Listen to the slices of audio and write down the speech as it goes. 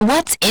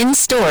What's in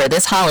store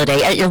this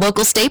holiday at your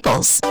local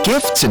Staples?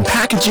 Gifts and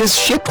packages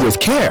shipped with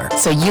care.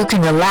 So you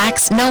can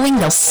relax knowing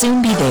they'll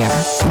soon be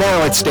there.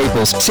 Now at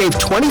Staples, save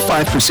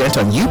 25%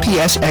 on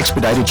UPS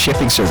expedited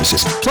shipping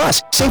services.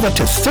 Plus, save up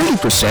to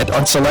 30%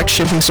 on select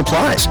shipping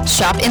supplies.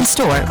 Shop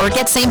in-store or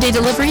get same-day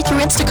delivery through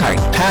Instacart.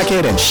 Pack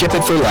it and ship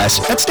it for less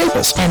at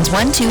Staples. Ends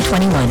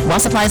 1/2/21. While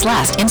supplies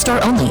last.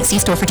 In-store only. See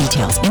store for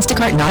details.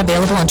 Instacart not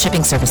available on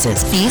shipping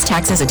services. Fees,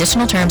 taxes,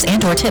 additional terms,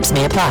 and/or tips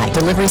may apply.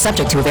 Delivery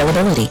subject to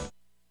availability.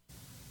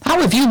 How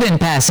have you been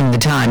passing the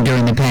time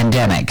during the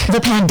pandemic?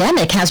 The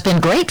pandemic has been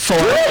great for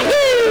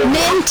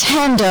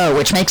Nintendo,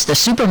 which makes the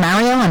Super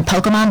Mario and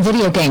Pokemon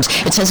video games.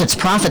 It says its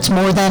profits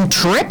more than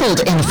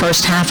tripled in the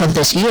first half of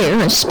this year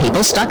as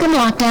people stuck in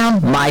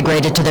lockdown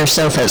migrated to their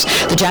sofas.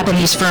 The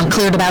Japanese firm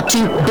cleared about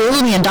 $2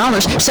 billion,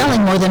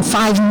 selling more than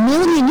 5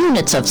 million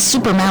units of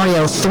Super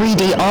Mario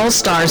 3D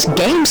All-Stars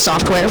game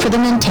software for the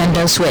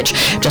Nintendo Switch.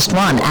 Just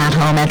one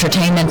at-home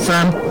entertainment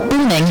firm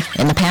booming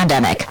in the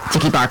pandemic.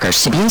 Vicki Barker,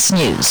 CBS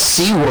News.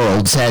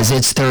 SeaWorld says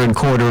its third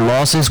quarter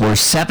losses were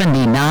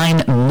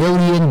 $79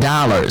 million.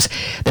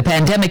 The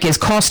pandemic is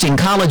costing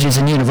colleges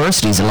and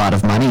universities a lot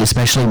of money,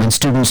 especially when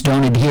students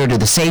don't adhere to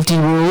the safety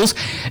rules.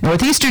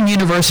 Northeastern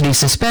University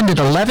suspended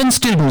 11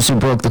 students who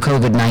broke the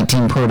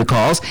COVID-19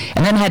 protocols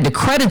and then had to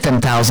credit them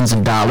thousands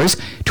of dollars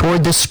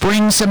toward the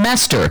spring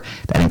semester.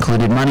 That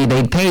included money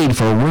they'd paid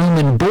for room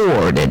and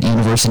board at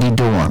university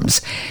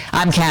dorms.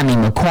 I'm Cammie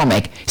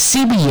McCormick,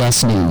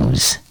 CBS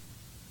News.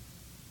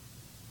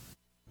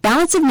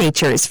 Balance of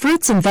Nature's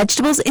fruits and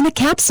vegetables in a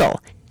capsule,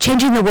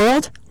 changing the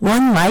world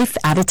one life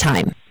at a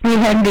time. We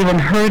hadn't even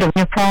heard of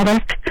the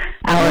product.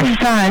 Our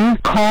son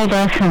called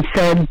us and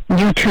said,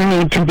 "You two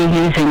need to be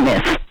using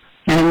this."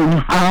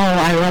 And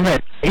I love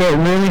it. It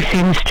really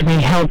seems to be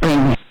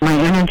helping. My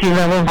energy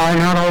levels are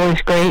not always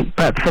great,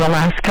 but for the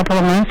last couple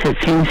of months it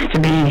seems to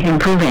be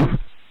improving.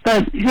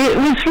 But it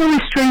was really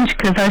strange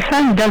because our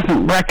son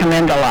doesn't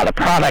recommend a lot of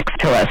products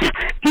to us.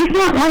 He's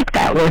not like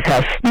that with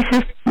us. He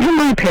says, "You're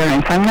my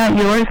parents. I'm not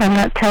yours. I'm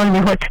not telling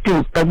you what to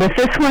do." But with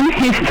this one,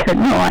 he said,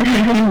 "No, I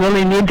think you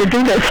really need to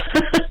do this."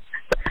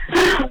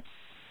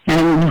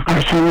 And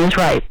our son is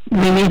right.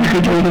 We need to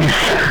be doing this.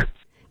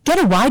 Get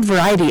a wide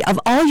variety of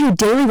all your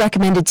daily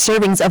recommended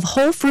servings of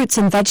whole fruits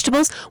and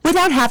vegetables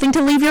without having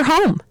to leave your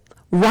home.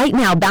 Right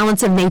now,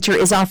 Balance of Nature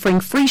is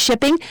offering free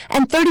shipping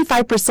and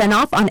 35%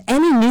 off on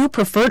any new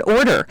preferred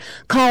order.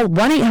 Call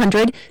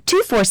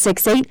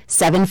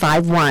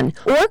 1-800-2468-751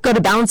 or go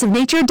to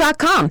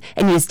balanceofnature.com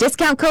and use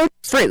discount code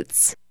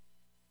FRUITS.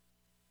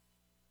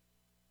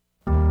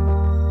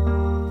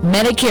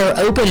 Medicare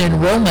open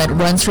enrollment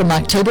runs from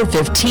October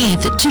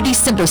 15th to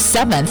December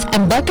 7th,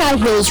 and Buckeye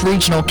Hills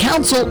Regional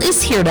Council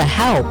is here to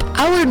help.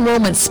 Our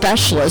enrollment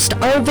specialists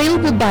are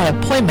available by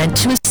appointment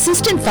to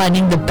assist in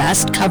finding the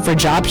best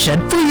coverage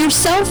option for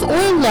yourself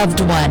or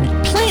loved one.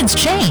 Plans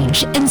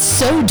change, and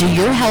so do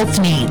your health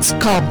needs.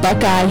 Call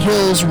Buckeye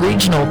Hills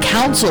Regional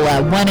Council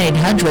at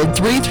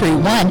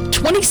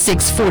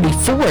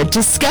 1-800-331-2644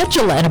 to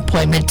schedule an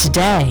appointment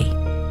today.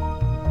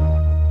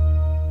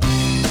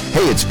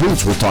 Hey, it's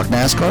Boots. We'll talk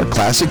NASCAR,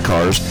 classic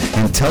cars,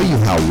 and tell you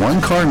how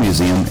One Car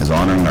Museum is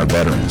honoring our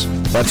veterans.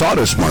 That's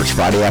Auto Smarts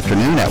Friday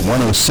afternoon at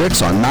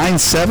 106 on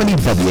 970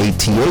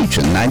 WATH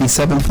and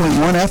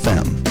 97.1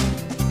 FM.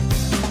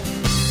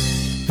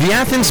 The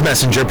Athens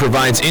Messenger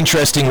provides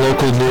interesting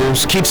local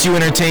news, keeps you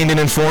entertained and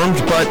informed,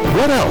 but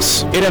what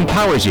else? It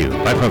empowers you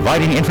by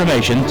providing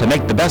information to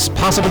make the best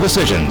possible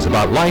decisions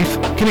about life,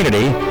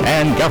 community,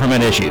 and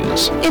government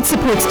issues. It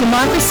supports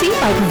democracy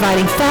by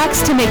providing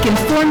facts to make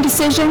informed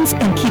decisions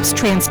and keeps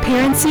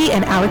transparency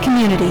in our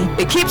community.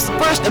 It keeps the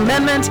First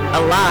Amendment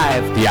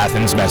alive. The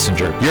Athens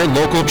Messenger, your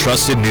local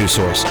trusted news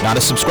source. Not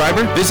a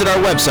subscriber? Visit our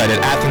website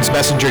at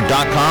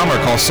athensmessenger.com or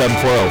call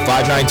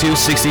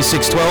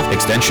 740-592-6612,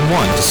 extension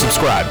 1 to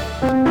subscribe.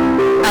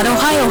 At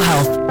Ohio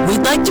Health,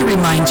 we'd like to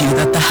remind you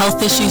that the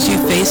health issues you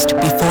faced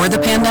before the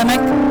pandemic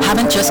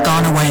haven't just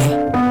gone away.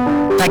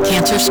 That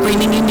cancer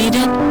screening you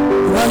needed?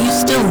 Well, you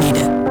still need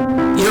it.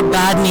 Your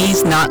bad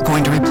knee's not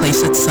going to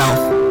replace itself.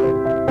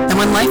 And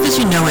when life as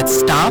you know it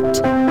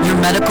stopped, your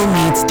medical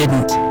needs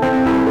didn't.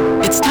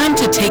 It's time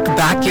to take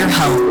back your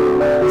health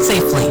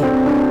safely.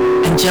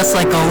 And just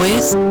like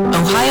always,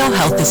 Ohio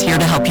Health is here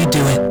to help you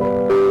do it.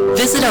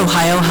 Visit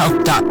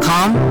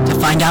ohiohealth.com to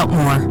find out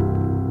more.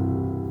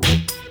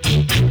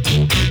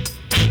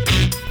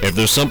 If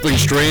there's something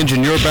strange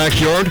in your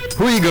backyard,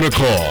 who are you going to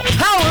call?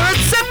 Howard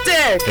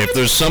Septic! If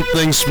there's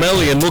something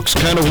smelly and looks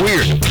kind of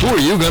weird, who are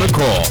you going to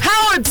call?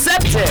 Howard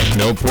Septic!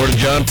 No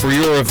porta-john for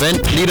your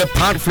event? Need a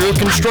pot for your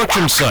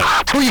construction site?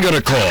 Who are you going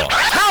to call?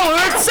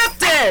 Howard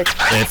Septic!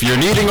 If you're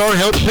needing our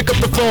help, pick up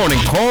the phone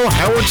and call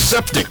Howard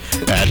Septic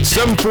at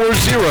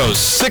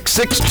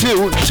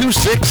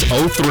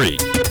 740-662-2603.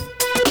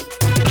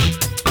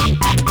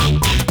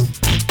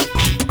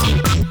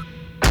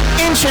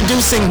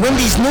 Introducing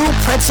Wendy's new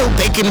Pretzel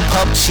Bacon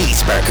Pub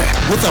Cheeseburger.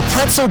 With a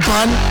pretzel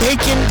bun,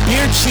 bacon,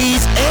 beer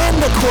cheese,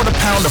 and a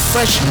quarter-pound of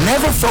fresh,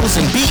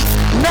 never-frozen beef,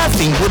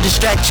 nothing will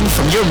distract you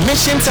from your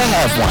mission to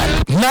have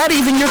one. Not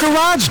even your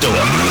garage door.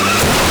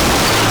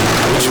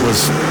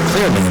 was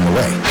clearly in the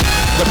way.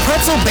 The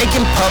Pretzel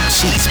Bacon Pub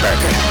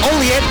Cheeseburger,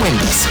 only at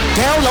Wendy's.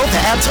 Download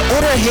the app to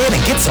order ahead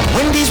and get some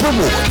Wendy's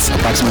rewards.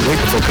 Approximately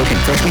 8 before cooking.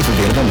 Fresh beef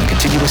available in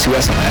contiguous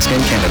U.S., Alaska,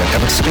 and Canada.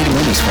 Participating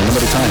Wendy's for a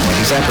limited time.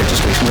 Wendy's app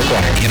registration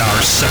required. In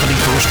our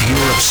 71st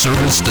year of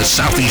service to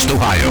Southeast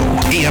Ohio,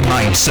 AM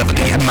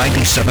 970 and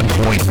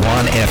 97.1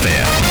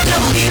 FM.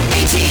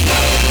 WATH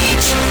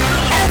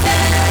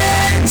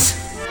Athens.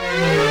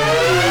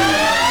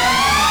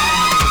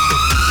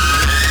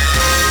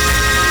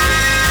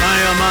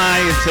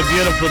 It's a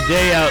beautiful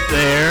day out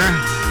there.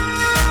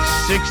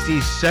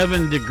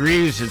 67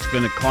 degrees it's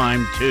going to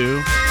climb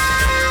to.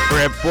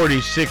 We're at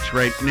 46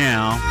 right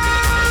now.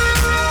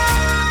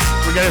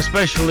 We got a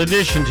special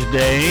edition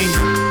today.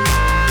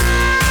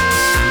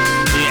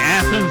 The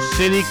Athens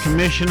City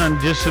Commission on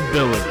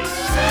Disabilities.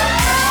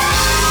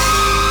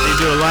 They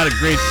do a lot of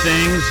great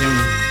things, and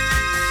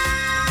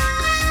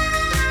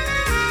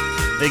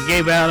they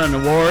gave out an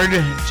award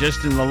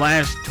just in the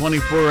last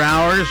 24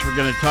 hours. We're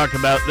going to talk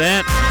about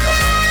that.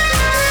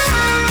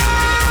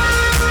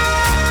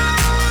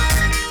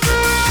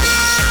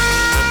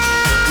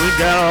 We've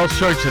got all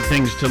sorts of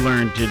things to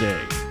learn today.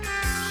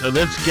 So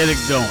let's get it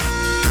going.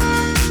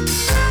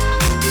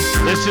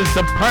 This is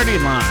the Party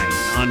Line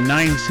on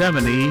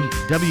 970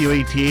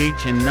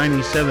 WATH and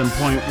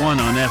 97.1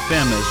 on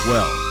FM as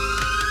well.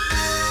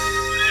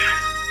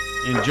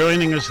 And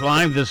joining us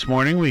live this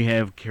morning, we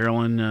have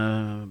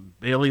Carolyn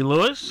Bailey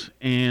Lewis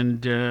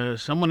and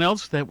someone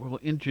else that we'll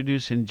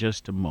introduce in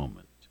just a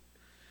moment.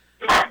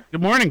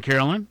 Good morning,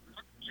 Carolyn.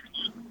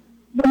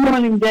 Good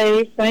morning,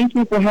 Dave. Thank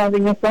you for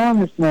having us on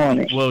this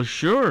morning. Well,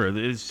 sure.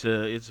 It's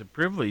a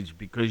privilege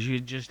because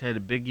you just had a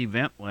big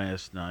event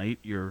last night.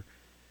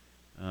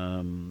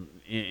 But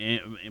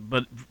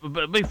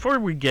before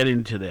we get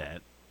into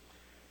that,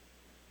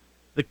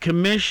 the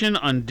Commission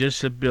on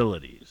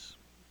Disabilities,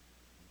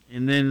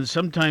 and then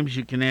sometimes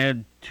you can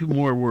add two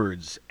more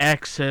words: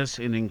 access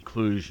and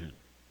inclusion.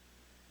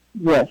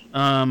 Yes.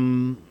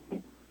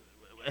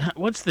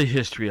 What's the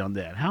history on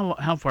that?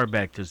 How far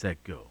back does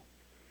that go?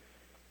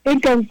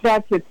 It goes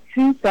back to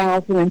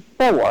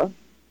 2004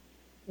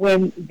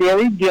 when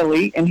Barry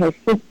Gilly and her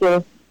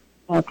sister,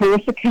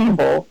 Clarissa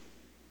Campbell,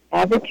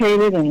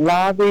 advocated and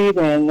lobbied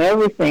and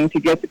everything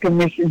to get the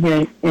commission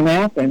here in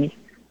Athens.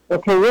 So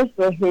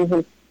Clarissa,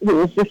 who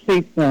is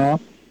deceased now,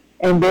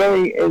 and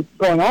Barry is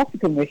going off the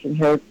commission.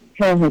 Her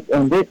term has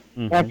ended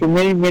after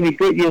many, many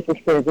good years of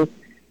service.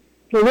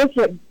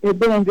 Clarissa had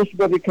been on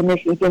disability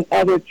commissions in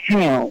other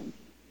towns.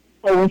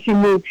 So when she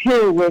moved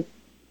here with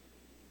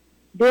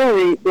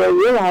Barry, they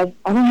realized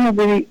I don't have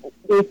there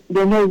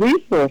are no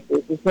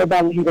resources. There's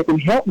nobody that can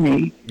help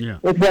me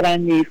with what I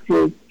need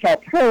to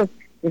help her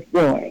with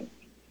doing.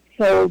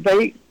 So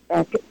Barry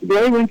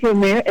went to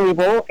Mayor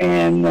Abel,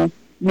 and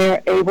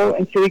Mayor Abel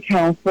and City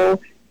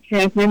Council,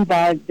 championed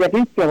by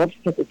Debbie Phillips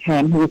at the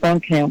time, who was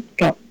on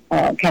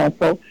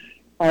council,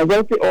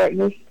 wrote the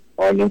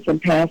ordinance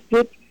and passed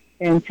it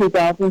in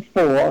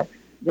 2004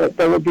 that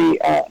there would be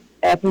an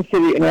Athens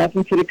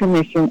City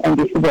Commission on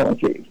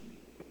Disabilities.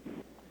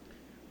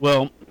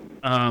 Well,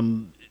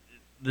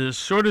 the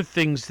sort of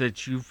things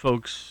that you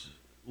folks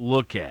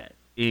look at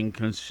and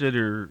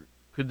consider,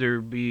 could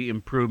there be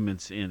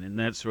improvements in and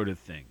that sort of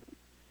thing?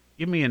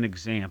 Give me an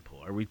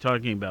example. Are we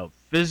talking about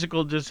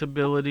physical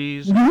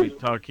disabilities? Mm-hmm. Are we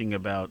talking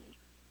about,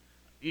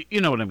 you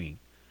know what I mean?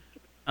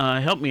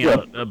 Help me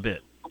out a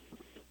bit.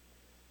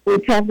 We're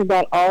talking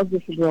about all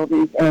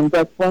disabilities, and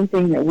that's one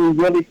thing that we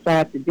really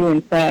strive to do.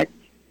 In fact,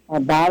 our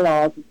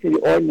bylaws, the city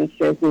ordinance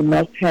says we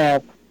must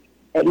have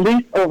at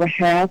least over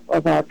half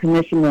of our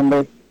commission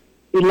members,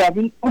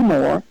 11 or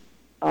more,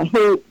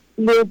 who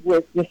live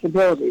with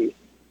disabilities.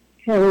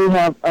 So we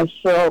have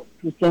Cheryl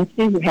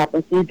Krasinski, who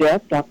happens to be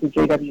deaf, Dr.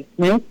 J.W.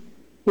 Smith,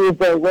 who was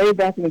there way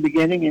back in the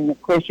beginning, and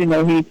of course, you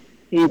know, he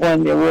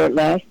won the award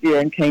last year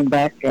and came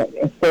back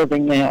and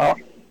serving now.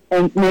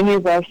 And many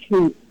of us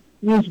who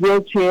use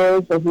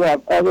wheelchairs or who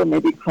have other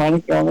maybe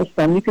chronic illness,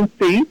 some you can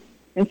see,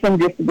 and some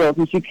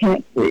disabilities you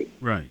can't see.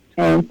 Right.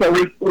 And so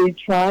we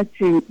try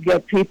to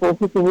get people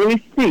who can really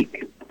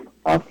speak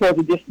for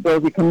the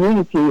disability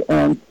community.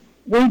 And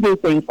we do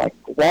things like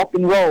walk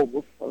and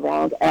roll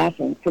around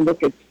Athens to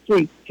look at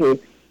streets, to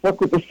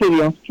work with the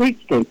city on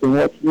streetscaping,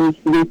 what needs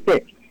to be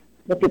fixed.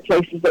 Look at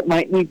places that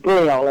might need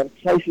braille and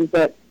places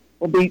that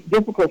will be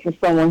difficult for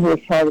someone who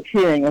is hard of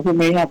hearing or who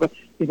may have a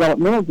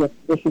developmental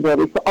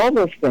disability. So all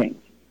those things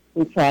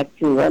we try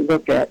to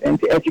look at and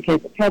to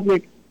educate the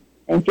public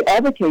and to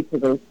advocate for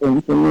those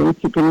things and then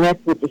to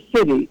connect with the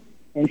city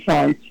and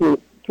trying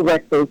to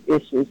correct those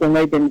issues. And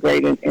they've been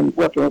great in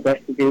working with us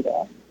to do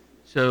that.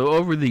 So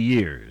over the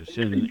years,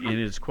 and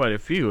it's quite a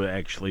few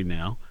actually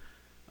now,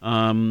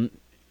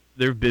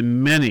 there have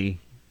been many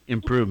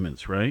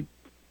improvements, right?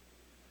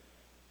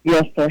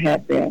 Yes, there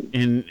have been.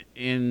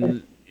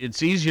 And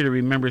it's easier to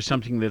remember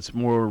something that's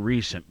more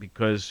recent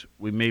because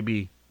we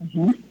maybe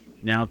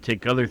now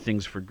take other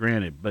things for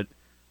granted. But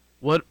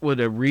what would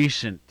a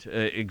recent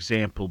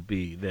example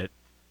be that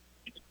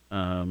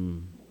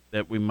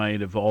that we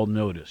might have all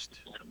noticed?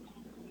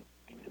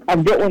 A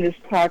good one is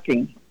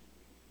parking.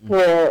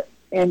 where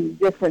in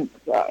different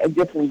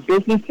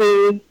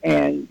businesses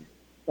and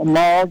the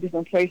mall,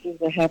 different places,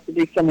 there have to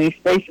be so many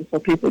spaces for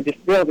people with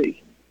disabilities.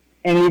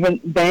 And even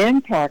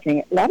van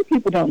parking. A lot of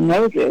people don't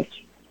know this,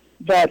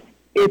 but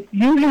if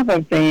you have a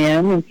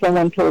van and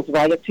someone pulls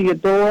right up to your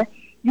door,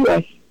 you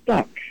are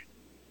stuck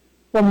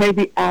for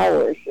maybe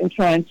hours in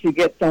trying to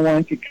get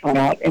someone to come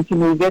out and to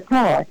move their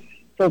car.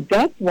 So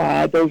that's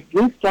why those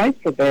blue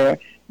stripes are there,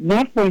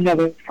 not for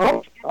another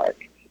car park,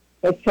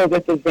 but so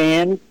that the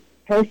van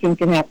person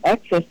can have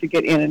access to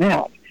get in and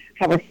out.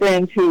 I have a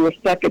friend who was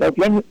stuck at Oak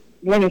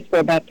for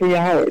about 3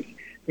 hours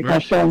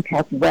because someone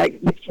parked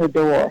right next to her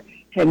door,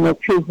 had no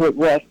clue who it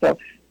was. So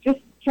just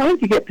trying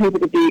to get people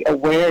to be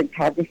aware and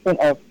cognizant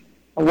of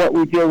what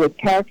we deal with.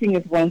 Parking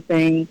is one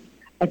thing.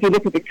 If you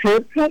look at the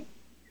curb cuts,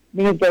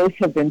 many of those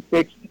have been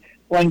fixed.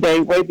 One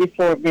day, way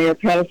before Mayor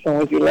Patterson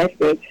was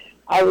elected,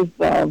 I was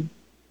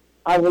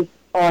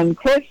on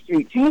Court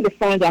Street trying to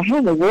find out how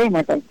in the world am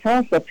I going to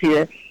cross up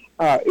here.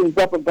 It was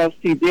up above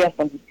CBS.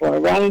 I'm just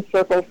going around in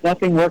circles.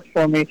 Nothing worked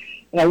for me.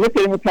 And I looked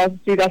at him across the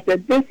street. I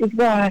said, this is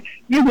why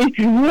you need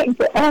to run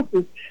for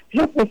office.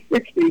 Help us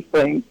fix these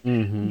things.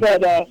 Mm-hmm.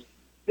 But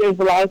there's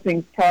a lot of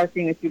things,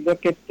 parking. If you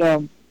look at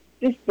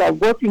just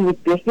working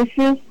with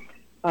businesses,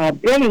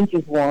 Brennan's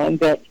is one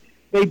that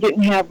they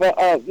didn't have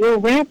a real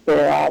ramp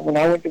there. When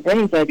I went to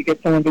Brennan's, I had to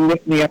get someone to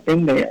lift me up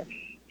in there.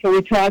 So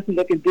we tried to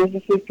look at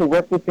businesses to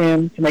work with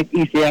them to make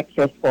easy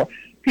access for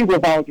people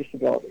with all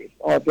disabilities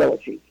or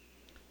abilities.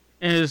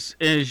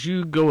 As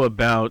you go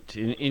about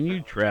and you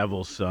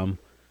travel some,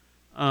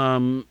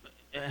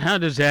 how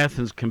does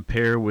Athens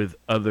compare with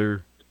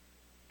other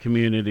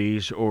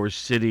communities or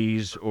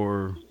cities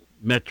or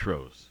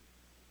metros?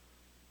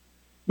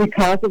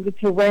 Because of the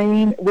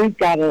terrain, we've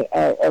got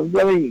a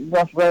really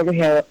rough road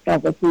ahead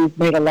of us. We've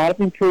made a lot of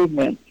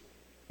improvements.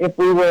 If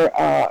we were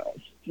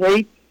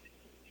straight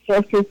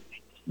surface,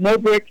 no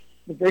bricks,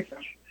 the bricks,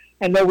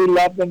 I know we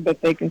love them, but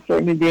they can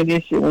certainly be an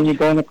issue when you're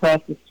going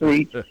across the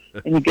street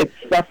and you get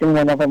stuck in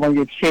one of them on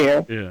your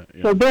chair. Yeah.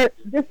 So there are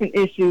different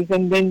issues,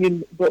 and then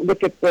you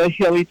look at the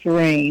hilly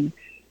terrain.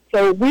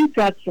 So we've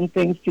got some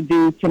things to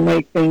do to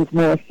make things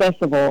more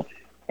accessible.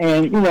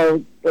 And,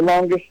 the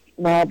longest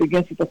mile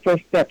begins with the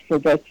first step, so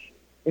we're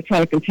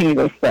trying to continue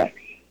those steps.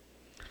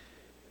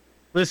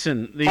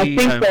 Listen, I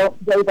think,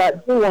 Dave, I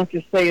do want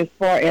to say as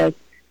far as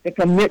the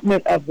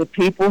commitment of the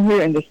people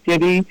here in the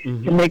city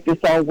to make this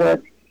all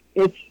work,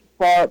 it's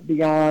far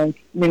beyond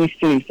many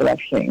cities that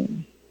I've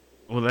seen.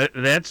 Well,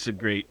 that's a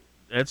great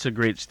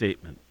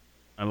statement.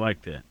 I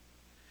like that.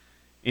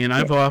 And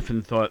I've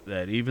often thought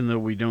that even though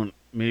we don't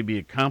maybe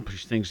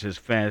accomplish things as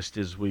fast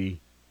as we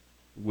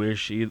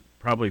wish,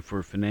 probably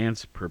for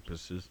finance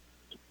purposes,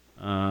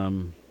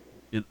 the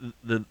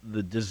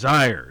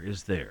desire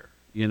is there.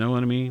 You know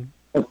what I mean?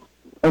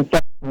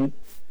 Exactly.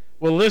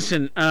 Well,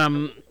 listen,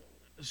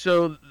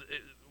 so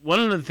one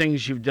of the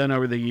things you've done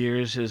over the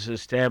years is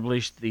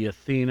established the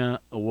Athena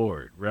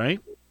Award,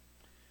 right?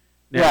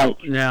 Now,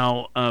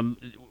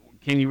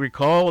 can you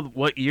recall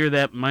what year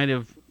that might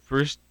have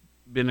first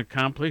been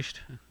accomplished?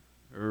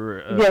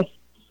 Yes,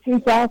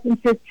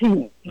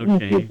 2015.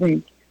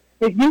 Okay.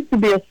 It used to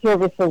be a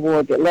service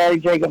award that Larry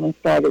Jagerman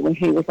started when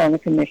he was on the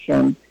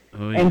commission.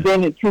 Oh, yeah. And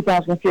then in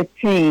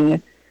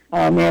 2015,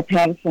 Mayor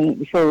Patterson,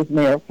 before he was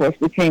mayor, of course,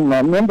 became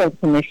a member of the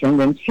commission,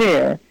 then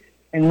chair.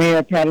 And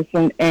Mayor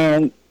Patterson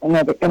and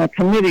a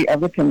committee of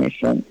the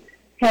commission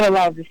had a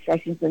lot of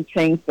discussions and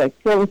changed the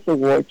service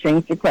award,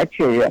 changed the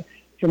criteria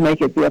to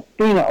make it the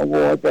Athena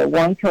Award, that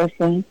one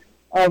person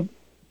of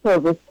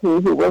service who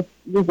was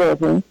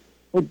deserving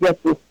would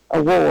get this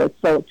award.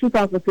 So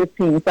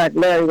 2015, in fact,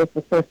 Larry was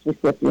the first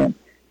recipient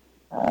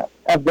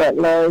of that.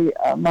 Larry,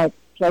 Mike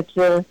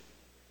Fletcher,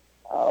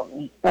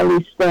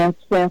 Ellie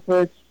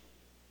Stanford,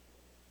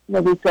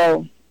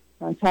 Nobuko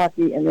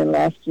Santaki, and then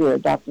last year,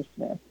 Dr.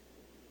 Smith.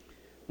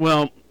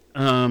 Well,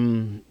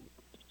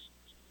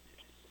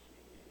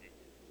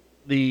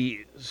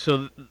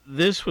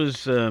 this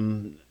was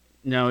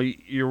now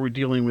you were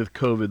dealing with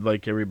COVID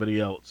like everybody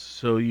else,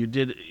 so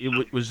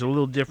it was a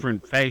little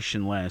different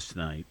fashion last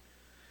night,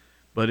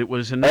 but it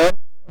was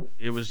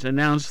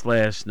announced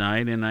last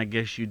night, and I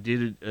guess you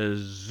did a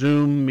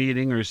Zoom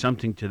meeting or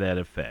something to that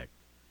effect.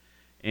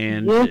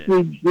 And yes,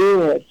 we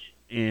did.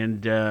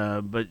 And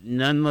but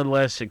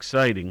nonetheless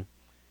exciting.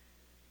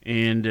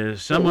 And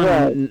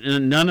someone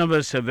none of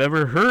us have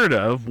ever heard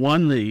of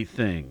won the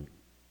thing,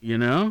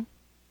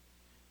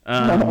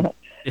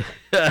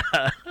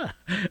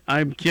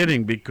 I'm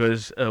kidding,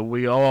 because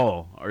we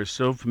all are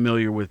so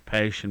familiar with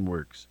Passion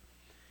Works.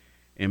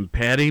 And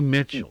Patty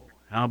Mitchell,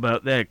 how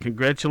about that?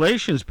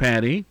 Congratulations,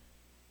 Patty.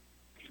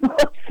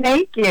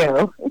 Thank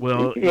you.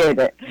 Well, appreciate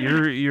it.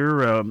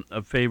 You're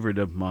a favorite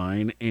of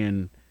mine,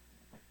 and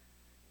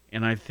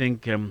I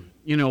think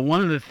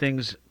one of the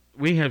things,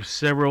 we have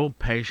several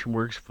Passion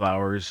Works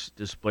flowers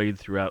displayed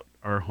throughout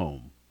our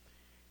home,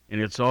 and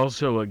it's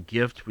also a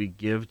gift we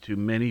give to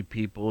many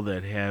people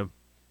that have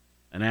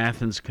an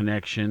Athens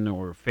connection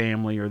or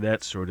family or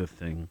that sort of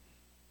thing.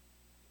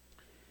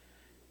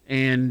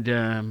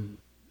 And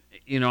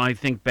I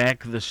think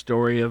back to the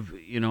story of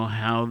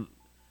how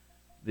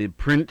the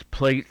print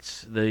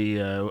plates,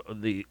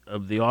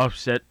 the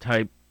offset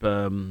type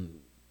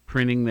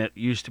printing that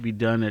used to be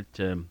done at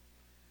the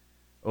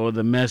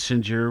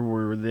Messenger,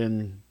 were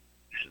then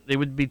they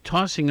would be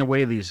tossing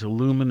away these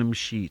aluminum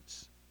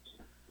sheets,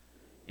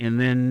 and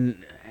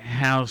then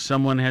how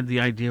someone had the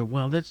idea,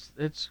 well,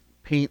 let's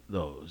paint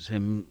those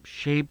and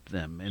shape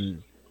them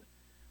and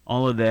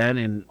all of that,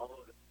 and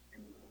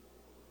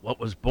what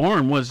was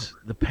born was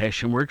the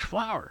Passionworks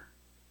flower.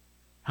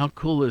 How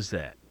cool is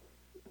that?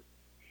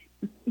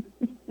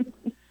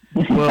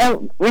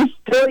 Well, we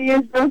still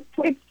use those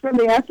plates from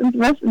the Athens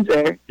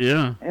Messenger.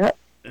 Yeah. Yep.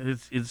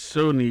 It's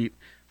so neat.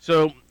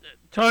 So,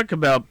 talk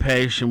about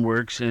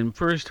Passionworks, and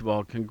first of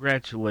all,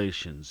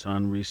 congratulations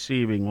on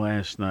receiving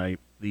last night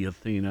the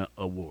Athena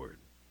Award.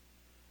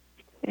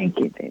 Thank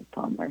you, Dave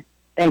Palmer.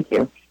 Thank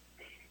you.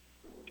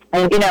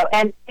 And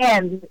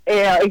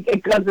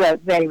it goes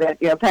without saying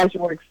that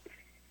Passionworks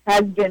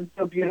has been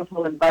so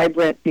beautiful and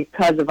vibrant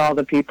because of all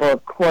the people,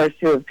 of course,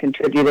 who have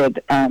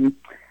contributed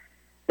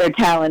their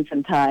talents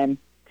and time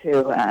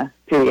to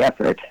the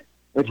effort,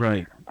 which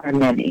right. are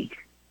many.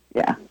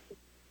 Yeah.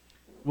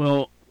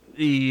 Well,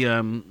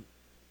 let's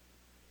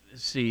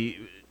see,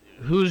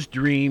 whose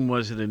dream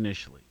was it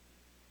initially?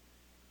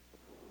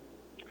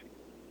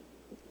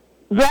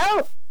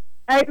 Well,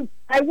 I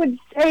would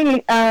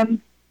say, I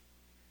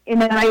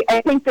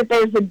think that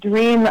there's a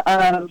dream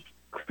of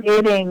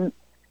creating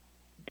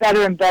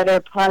better and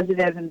better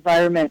positive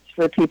environments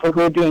for people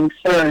who are being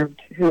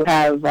served who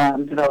have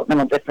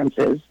developmental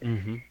differences.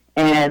 Mm-hmm.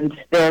 And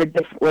there are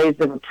different ways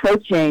of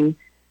approaching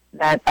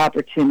that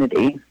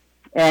opportunity.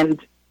 And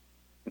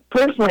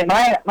personally,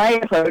 my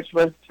approach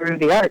was through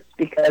the arts,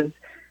 because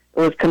it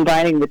was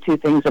combining the two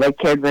things that I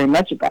cared very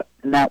much about,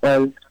 and that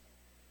was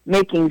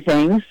making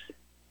things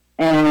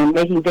and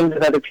making things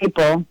with other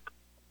people,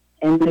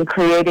 and then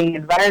creating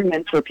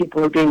environments where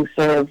people are being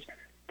served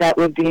that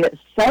would be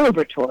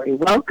celebratory,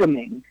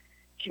 welcoming,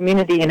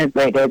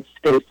 community-integrated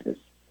spaces.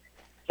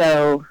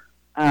 So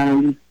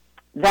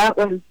that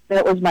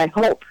was my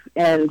hope,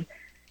 and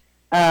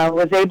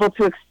was able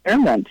to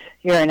experiment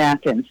here in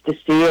Athens to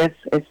see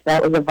if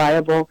that was a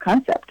viable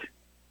concept.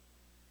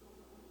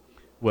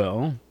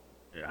 Well,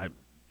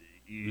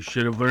 you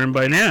should have learned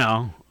by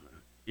now.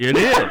 It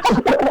is.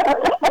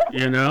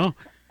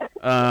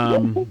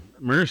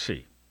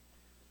 Mercy.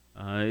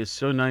 It's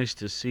so nice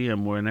to see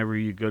them whenever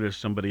you go to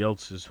somebody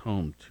else's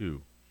home,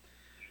 too.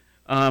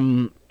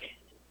 And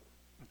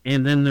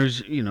then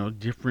there's,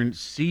 different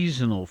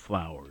seasonal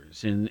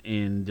flowers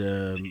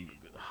and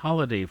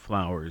holiday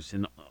flowers.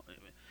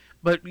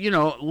 But,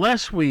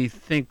 lest we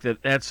think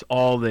that that's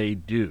all they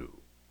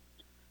do,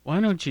 why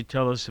don't you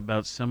tell us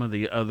about some of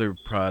the other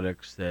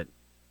products that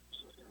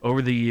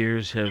over the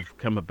years have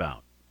come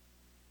about?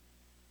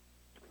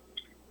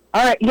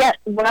 All right, yeah,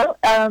 well,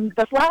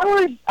 the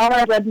flowers are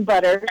our bread and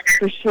butter,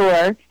 for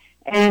sure,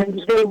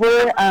 and they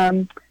were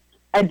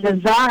a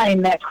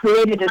design that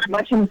created as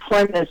much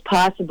employment as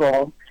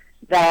possible,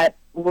 that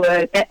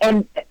would,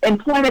 and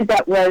employment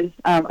that was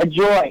a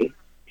joy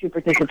to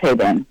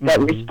participate in, that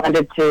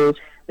responded to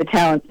the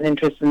talents and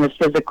interests and the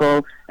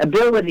physical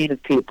abilities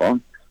of people.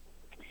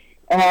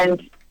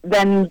 And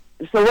then,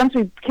 so once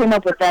we came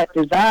up with that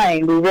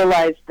design, we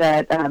realized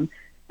that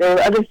there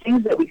were other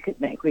things that we could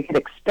make. We could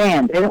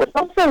expand. And it was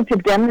also to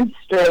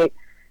demonstrate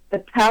the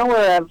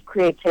power of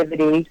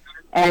creativity,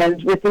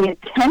 and with the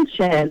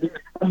intention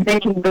of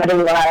making better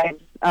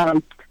lives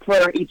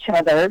for each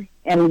other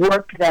and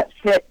work that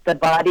fit the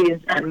bodies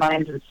and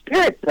minds and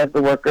spirits of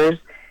the workers.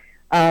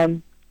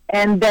 And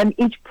then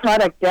each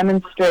product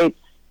demonstrates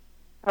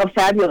how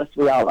fabulous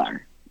we all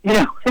are,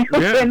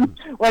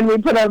 when we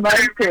put our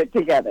minds to it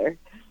together.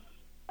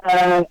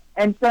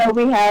 And so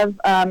we have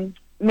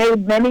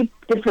made many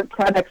different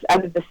products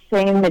out of the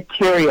same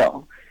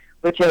material,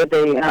 which are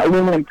the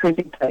aluminum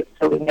printing plates.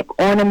 So we make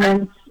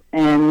ornaments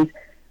and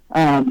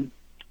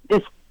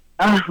just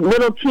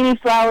little teeny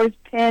flowers,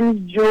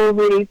 pins,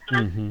 jewelry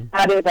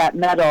out of that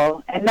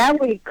metal. And now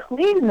we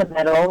clean the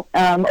metal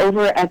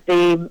over at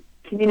the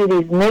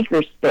community's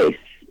maker space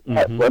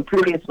that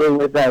previously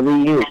was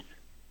reused.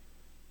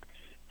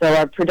 So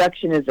our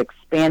production is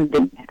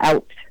expanding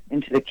out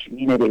into the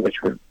community,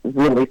 which we're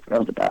really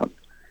thrilled about.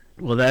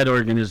 Well, that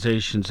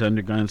organization's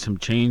undergone some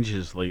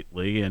changes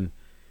lately, and,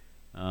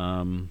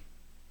 I'm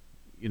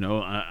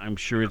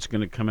sure it's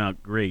going to come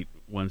out great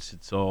once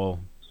it's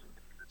all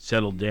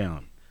settled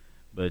down.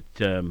 But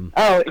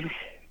it's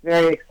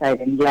very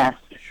exciting, yes.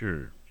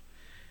 Sure.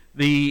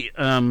 The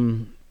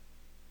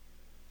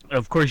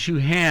of course, you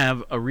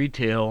have a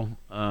retail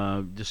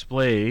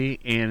display,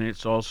 and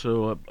it's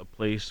also a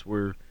place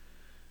where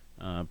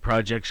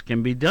projects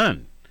can be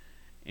done,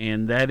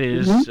 and that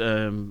is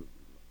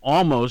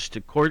almost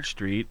to Court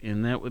Street,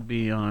 and that would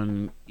be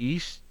on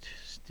East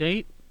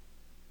State?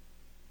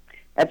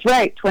 That's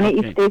right, 20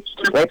 East State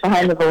Street, right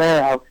behind the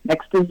Valero,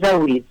 next to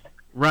Zoe's.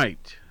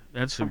 Right.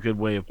 That's a good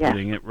way of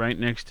putting it, right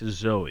next to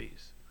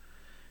Zoe's.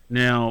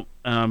 Now,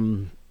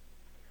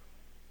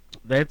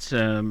 that's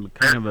kind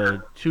of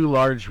a 2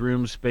 large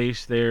room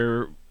space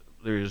there.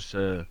 There's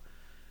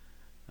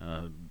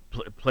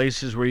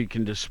places where you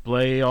can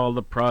display all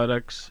the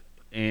products,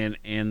 and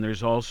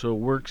there's also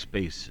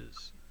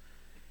workspaces.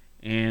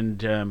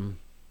 And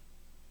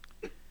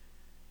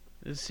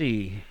let's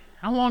see,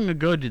 how long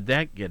ago did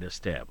that get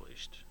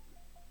established?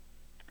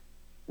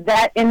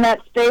 That in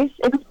that space,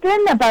 it's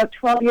been about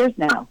 12 years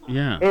now.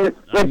 Yeah. It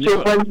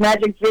was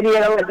Magic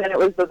Video, and then it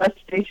was the West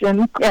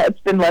Station. Yeah, it's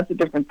been lots of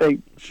different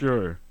things.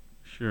 Sure.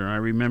 I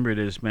remember it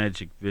as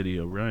Magic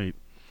Video, right.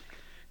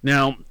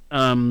 Now,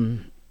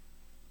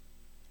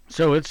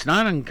 so it's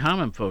not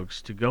uncommon,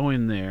 folks, to go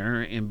in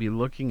there and be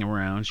looking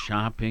around,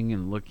 shopping,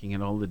 and looking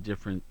at all the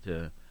different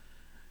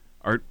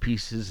art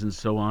pieces and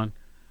so on,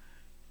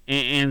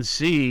 and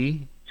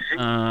see...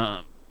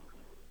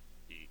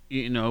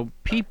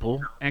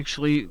 people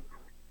actually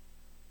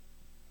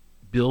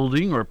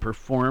building or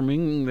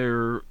performing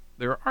their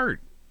art.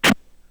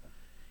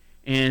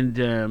 And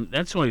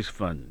that's always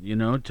fun,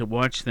 to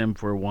watch them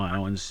for a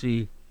while and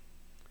see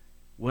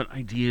what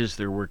ideas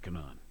they're working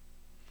on.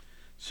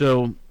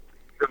 So,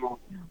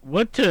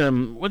 what's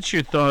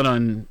your thought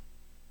on,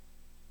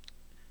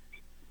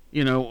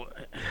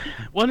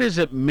 what has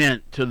it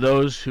meant to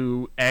those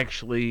who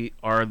actually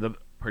are the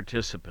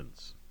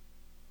participants?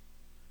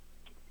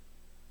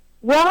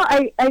 Well,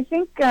 I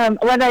think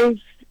what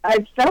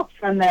I've felt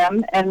from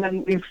them, and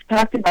then we've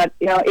talked about,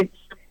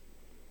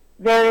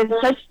 there is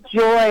such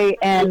joy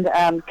and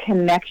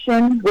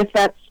connection with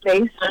that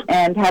space,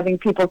 and having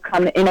people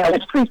come.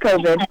 It's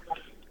pre-COVID.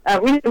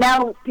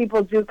 Now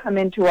people do come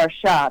into our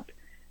shop,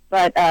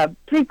 but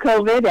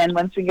pre-COVID and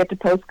once we get to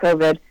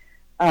post-COVID,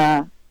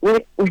 our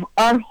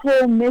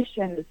whole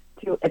mission is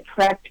to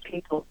attract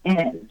people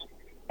in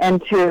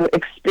and to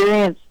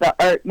experience the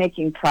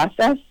art-making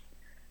process.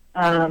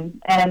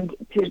 And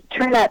to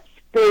turn that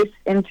space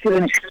into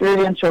an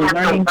experiential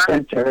learning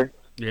center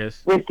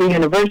with the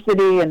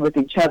university and with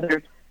each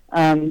other.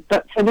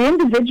 But for the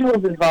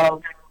individuals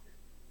involved,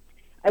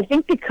 I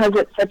think because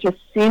it's such a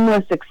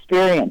seamless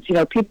experience,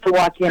 people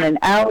walk in and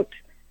out,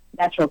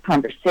 natural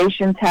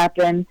conversations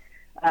happen.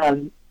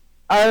 The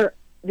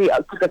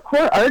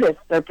core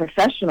artists are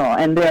professional,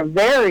 and they're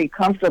very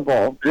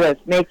comfortable with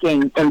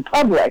making in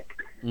public,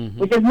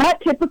 which is not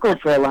typical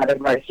for a lot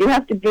of artists. You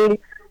have to be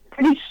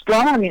pretty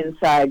strong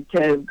inside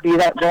to be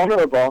that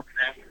vulnerable.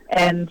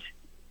 And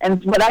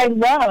what I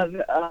love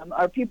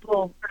are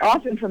people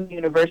often from the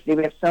university.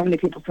 We have so many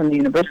people from the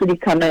university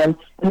come in,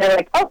 and they're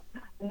like, oh,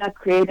 I'm not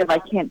creative, I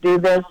can't do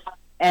this.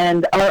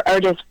 And our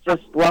artists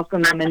just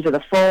welcome them into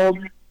the fold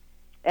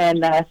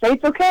and say,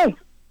 it's okay,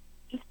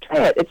 just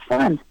try it, it's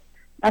fun,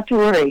 not to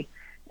worry.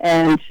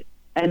 And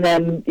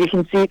then you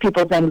can see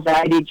people's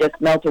anxiety just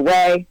melt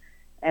away,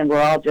 and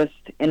we're all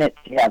just in it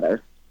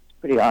together.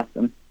 Pretty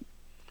awesome.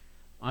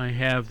 I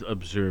have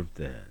observed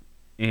that,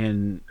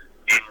 and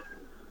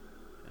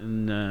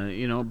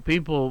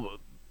people.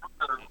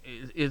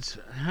 It's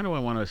how do I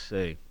want to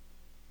say?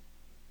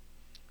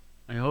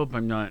 I hope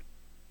I'm not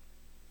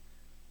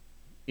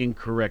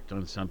incorrect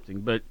on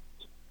something, but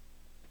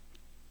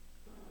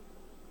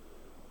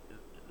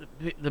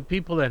the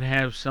people that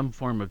have some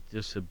form of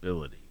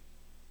disability,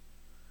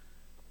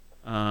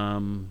 they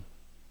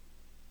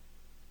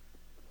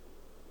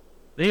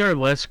are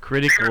less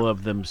critical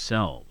of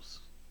themselves.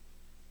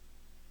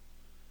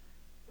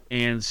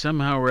 And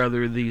somehow or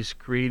other, these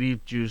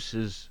creative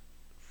juices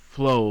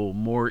flow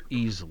more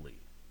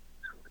easily.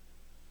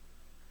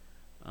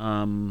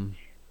 And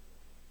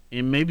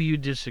maybe you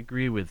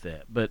disagree with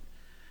that, but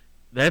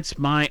that's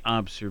my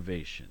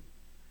observation.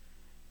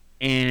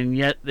 And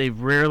yet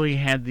they've rarely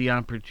had the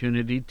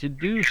opportunity to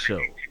do so.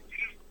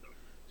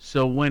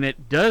 So when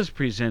it does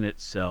present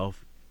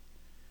itself,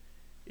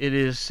 it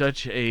is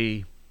such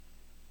a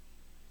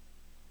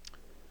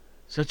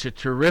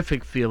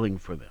terrific feeling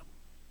for them.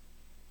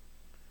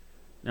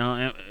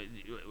 Now,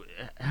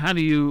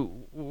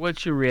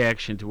 what's your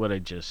reaction to what I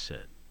just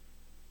said?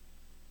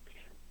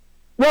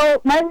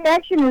 Well, my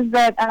reaction is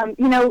that,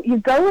 you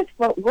go with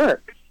what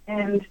works.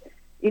 And,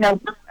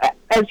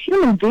 as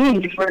human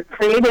beings, we're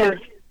creative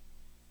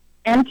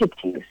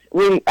entities.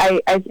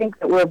 I think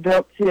that we're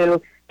built to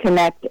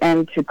connect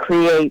and to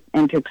create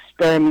and to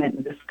experiment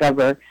and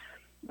discover.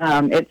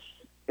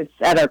 It's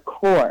at our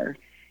core.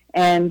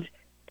 And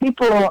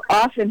people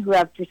often who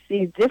have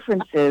perceived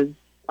differences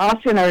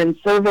often are in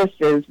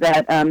services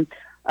that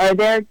are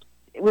there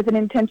with an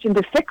intention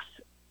to fix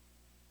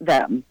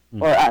them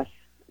or us,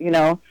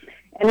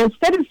 And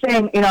instead of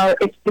saying,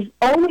 if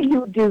only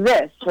you do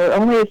this, or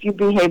only if you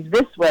behave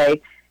this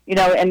way,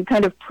 and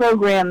kind of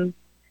program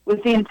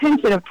with the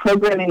intention of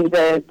programming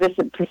this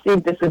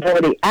perceived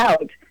disability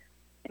out,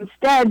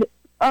 instead,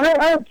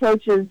 our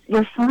approach is,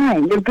 you're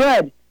fine, you're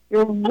good,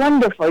 you're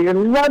wonderful, you're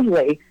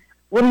lovely.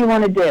 What do you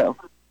want to do?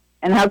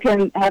 And how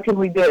can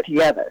we do it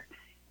together?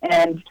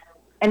 And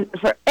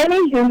for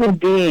any human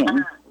being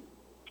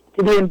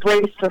to be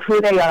embraced for who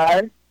they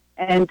are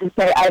and to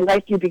say, I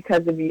like you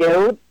because of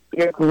you,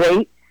 you're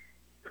great,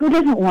 who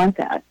doesn't want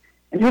that?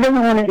 And who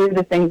doesn't want to do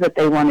the things that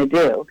they want to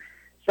do?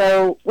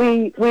 So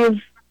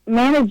we've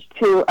managed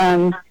to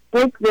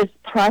break this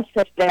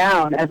process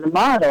down as a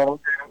model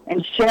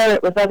and share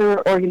it with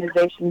other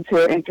organizations who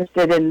are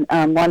interested in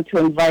want to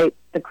invite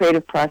the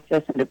creative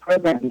process into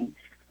programming.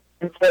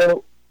 And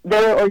so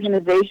there are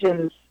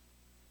organizations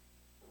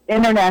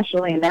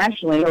internationally and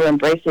nationally who are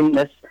embracing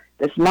this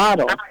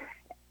model.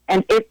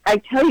 And I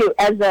tell you,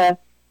 as a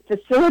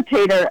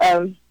facilitator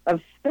of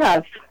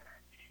stuff,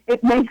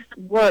 it makes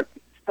work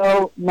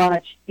so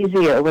much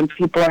easier when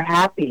people are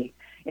happy.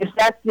 If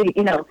that's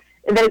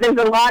there's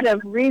a lot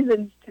of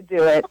reasons to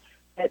do it.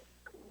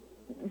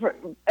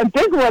 A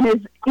big one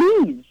is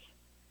ease.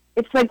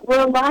 It's like,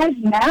 we're alive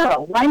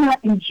now. Why not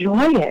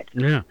enjoy it?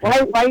 Yeah.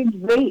 Why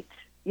wait,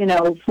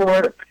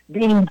 for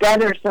being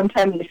better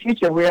sometime in the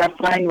future? We are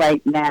fine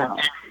right now.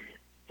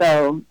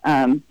 So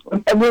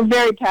we're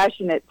very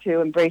passionate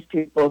to embrace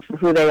people for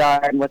who they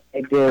are and what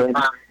they do and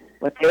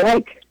what they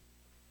like.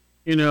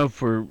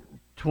 For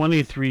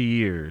 23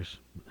 years,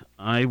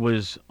 I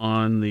was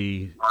on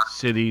the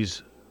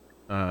city's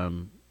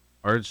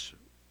arts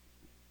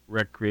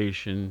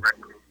recreation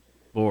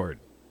board,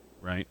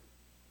 right?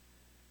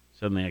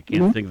 Suddenly I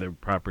can't think of the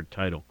proper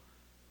title.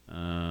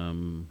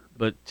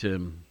 But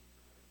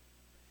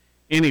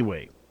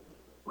anyway,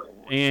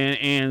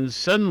 and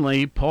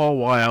suddenly Paul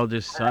Weil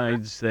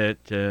decides that,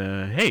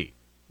 hey,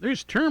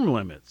 there's term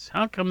limits.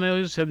 How come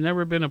those have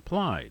never been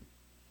applied?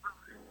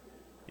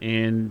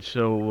 And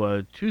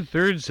so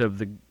 2/3 of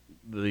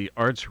the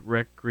arts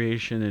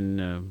recreation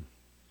and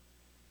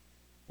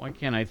why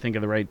can't I think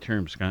of the right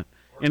term, Scott?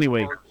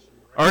 Anyway,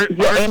 arts,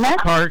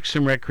 parks,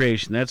 and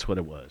recreation. That's what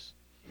it was.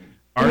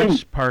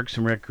 Arts, parks,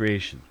 and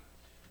recreation.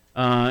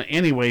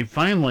 Anyway,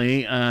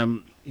 finally,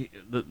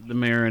 the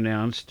mayor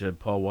announced,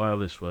 Paul Weil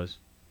this was,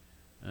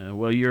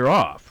 well, you're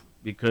off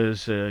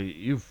because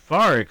you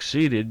far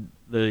exceeded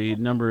the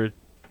number of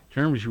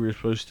terms you were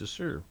supposed to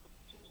serve.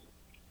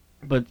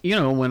 But,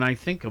 when I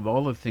think of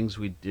all the things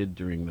we did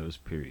during those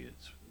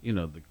periods,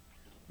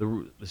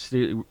 the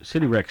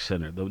city rec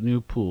center, the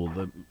new pool,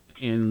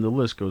 and the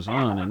list goes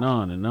on and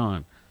on and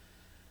on.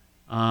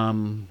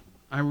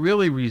 I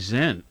really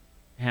resent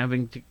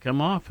having to come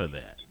off of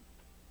that.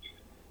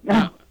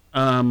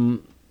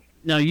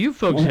 Now you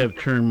folks have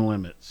term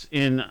limits,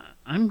 and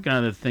I'm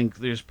gonna think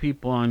there's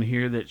people on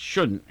here that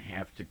shouldn't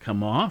have to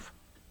come off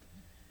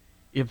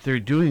if they're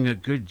doing a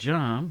good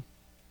job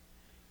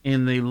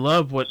and they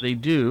love what they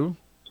do.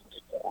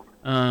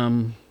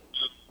 Oh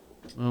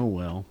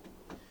well.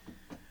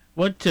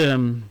 What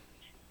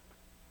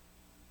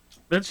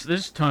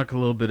let's talk a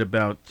little bit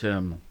about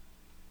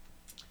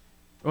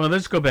well,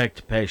 let's go back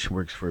to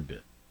PassionWorks for a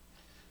bit.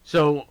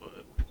 So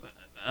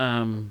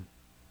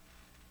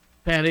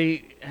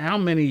Patty, how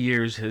many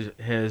years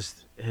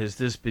has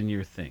this been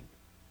your thing?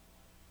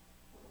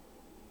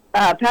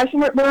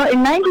 PassionWorks, well,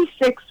 in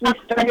 '96 we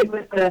started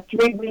with a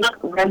 3-week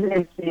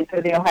residency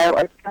for the Ohio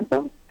Arts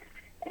Council.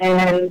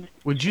 And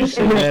would you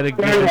say that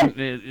again?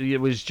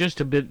 It was just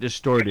a bit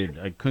distorted.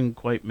 I couldn't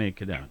quite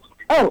make it out.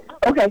 Oh,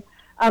 okay.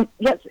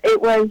 Yes, it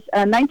was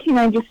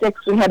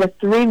 1996. We had a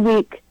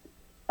 3-week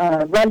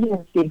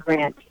residency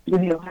grant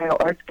with the Ohio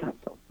Arts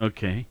Council.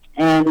 Okay.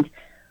 And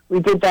we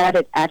did that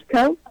at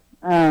ATCO,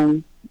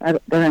 on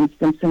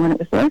Simpson when it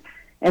was there.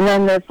 And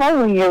then the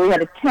following year we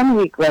had a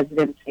 10-week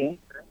residency,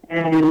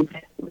 and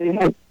we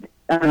had,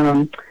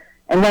 and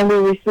then we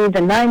received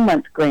a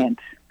 9-month grant.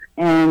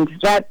 And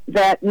that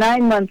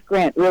 9-month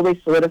grant really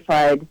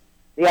solidified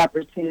the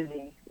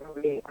opportunity where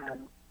we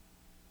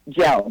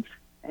gelled,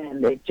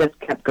 and it just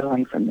kept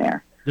going from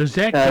there. Does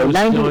ATCO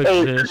still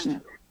exist?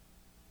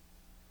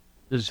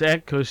 Does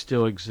ATCO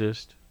still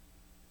exist?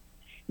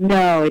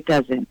 No, it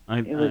doesn't.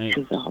 It was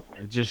dissolved.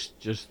 I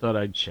just thought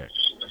I'd check.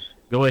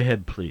 Go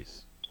ahead,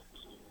 please.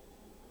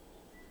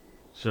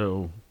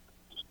 So,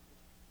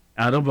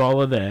 out of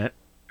all of that,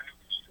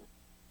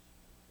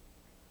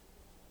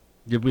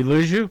 did we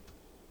lose you?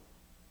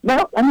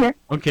 No, I'm here.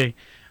 Okay.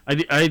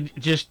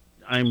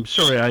 I'm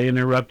sorry I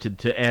interrupted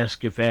to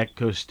ask if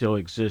ATCO still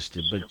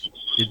existed, but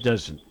it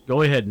doesn't.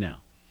 Go ahead now.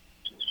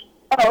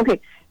 Oh, okay.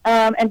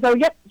 And so,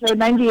 yep, so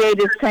 98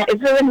 is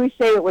so when we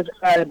say it was,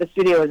 the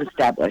studio was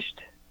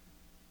established.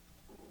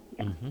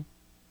 Mm-hmm.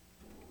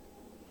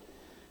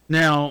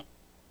 Now,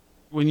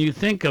 when you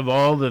think of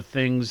all the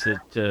things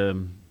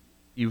that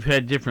you've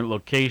had different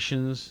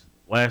locations,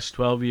 last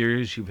 12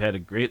 years you've had a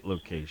great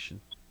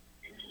location.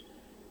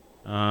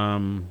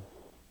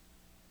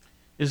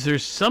 Is there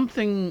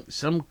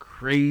some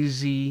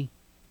crazy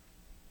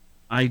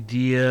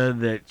idea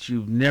that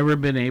you've never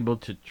been able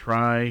to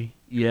try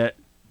yet,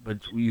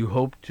 but you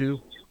hope to?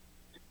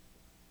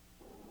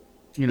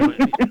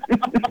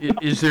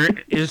 Is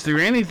there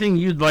anything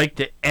you'd like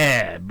to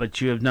add,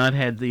 but you have not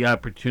had the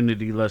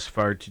opportunity thus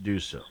far to do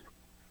so?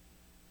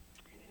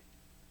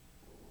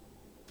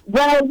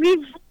 Well,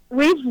 we've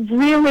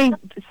really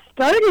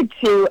started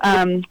to,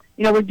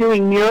 we're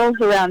doing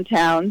murals around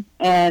town,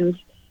 and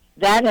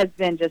that has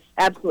been just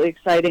absolutely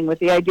exciting with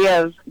the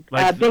idea of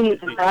being a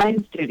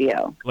design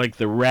studio. Like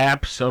the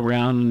wraps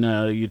around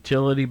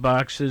utility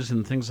boxes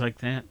and things like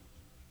that?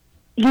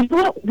 You know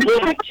what? We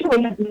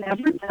actually have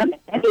never done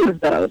any of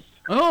those.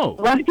 Oh.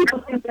 A lot of people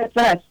think that's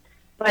us.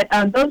 But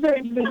those are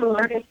individual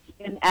artists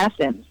in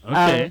Athens.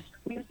 Okay.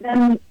 We've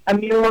done a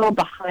mural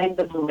behind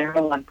the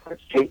Valero on Court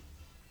Street.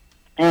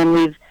 And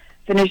we've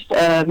finished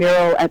a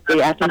mural at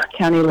the Athens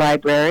County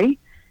Library.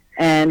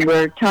 And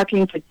we're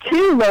talking to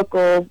 2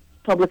 local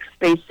public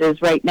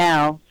spaces right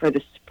now for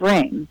the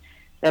spring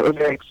that we're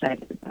very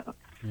excited about.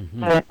 Mm-hmm.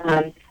 But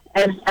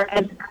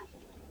as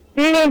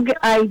big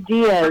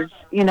ideas,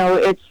 we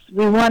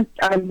want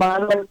our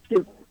model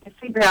to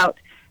figure out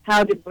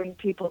how to bring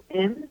people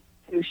in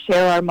to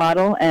share our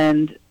model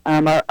and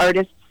our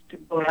artists to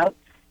go out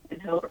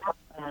and help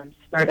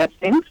start up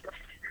things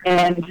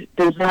and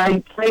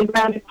design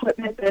playground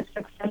equipment that's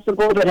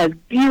accessible, that has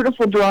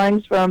beautiful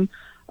drawings from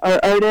our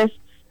artists.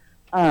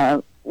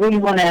 What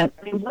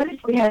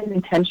if we had an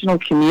intentional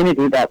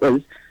community that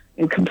was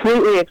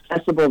completely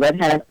accessible, that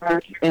had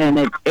art, and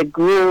it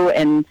grew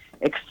and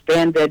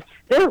expanded?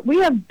 We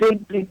have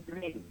big, big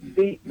dreams.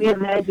 We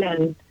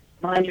imagine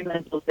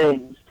monumental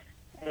things.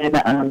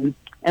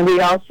 And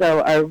we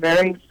also are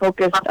very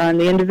focused on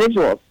the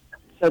individuals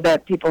so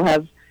that people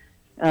have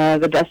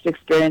the best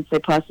experience they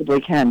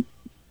possibly can.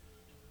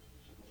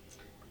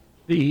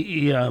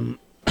 The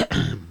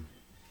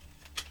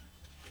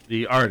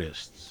the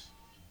artists.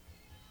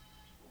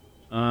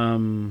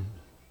 I'm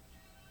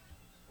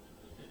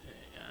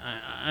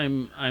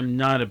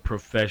not a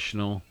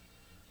professional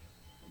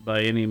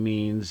by any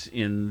means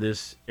in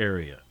this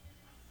area,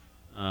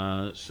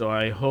 so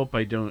I hope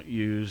I don't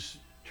use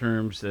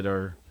terms that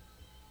are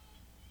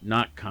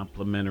not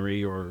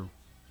complimentary or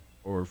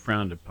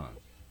frowned upon.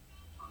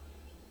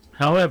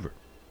 However,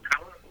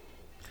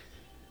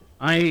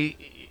 I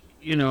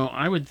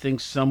would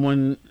think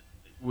someone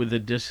with a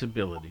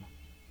disability,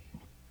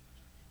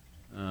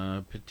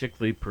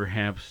 particularly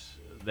perhaps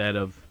that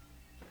of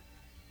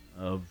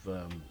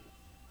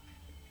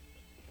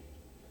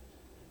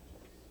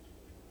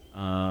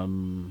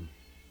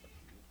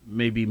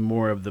maybe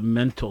more of the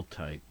mental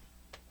type,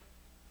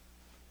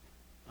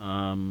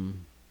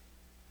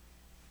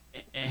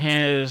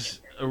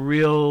 has a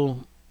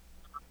real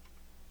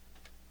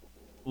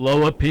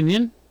low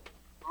opinion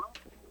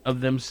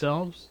of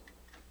themselves.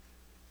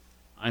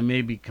 I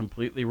may be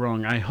completely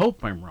wrong. I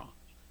hope I'm wrong,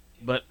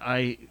 but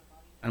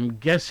I'm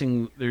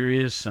guessing there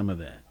is some of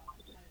that.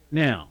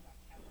 Now,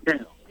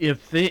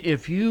 if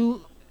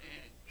you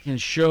can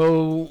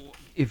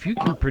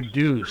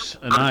produce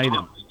an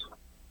item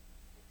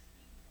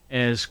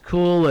as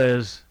cool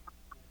as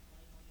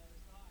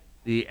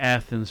the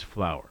Athens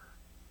flower,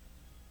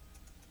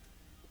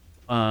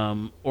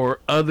 or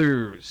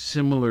other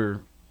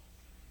similar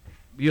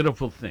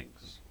beautiful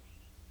things,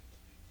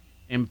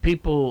 and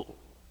people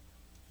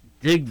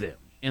dig them,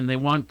 and they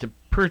want to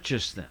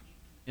purchase them,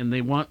 and they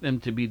want them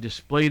to be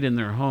displayed in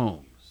their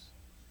homes,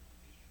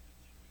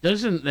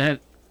 doesn't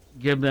that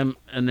give them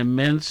an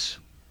immense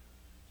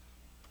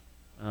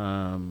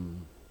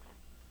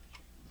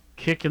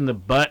kick in the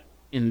butt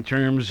in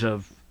terms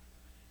of,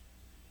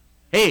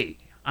 hey,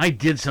 I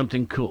did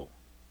something cool?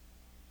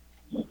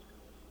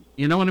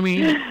 You know what I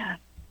mean?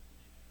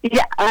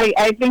 Yeah,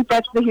 I think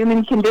that's the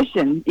human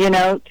condition,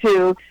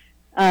 to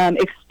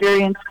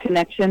experience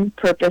connection,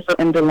 purpose,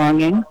 and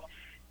belonging.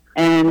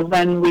 And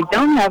when we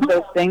don't have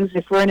those things,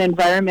 if we're in an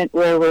environment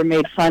where we're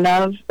made fun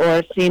of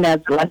or seen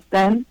as less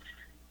than,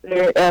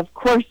 of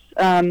course,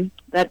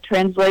 that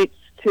translates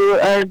to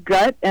our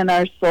gut and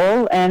our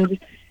soul, and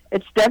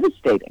it's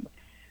devastating.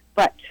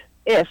 But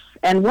if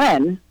and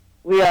when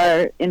we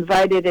are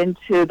invited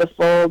into the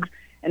fold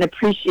and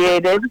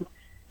appreciated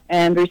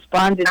and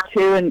responded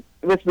to and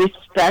with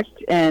respect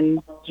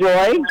and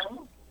joy,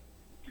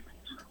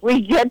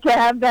 we get to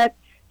have that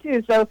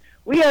too. So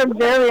we are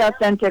very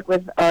authentic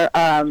with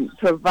our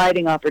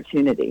providing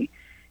opportunity,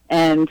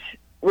 and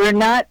we're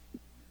not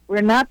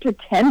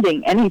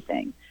pretending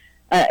anything.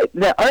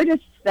 The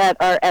artists that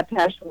are at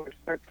Passionworks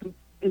are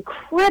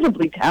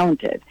incredibly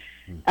talented,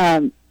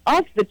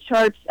 off the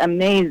charts,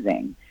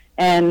 amazing,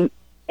 and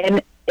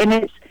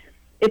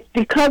it's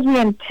because we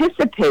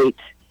anticipate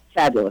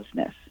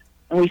fabulousness,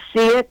 and we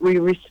see it, we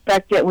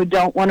respect it, we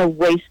don't want to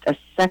waste a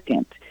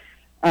second.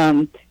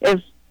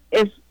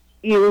 If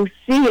you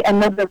see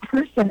another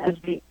person as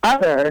the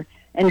other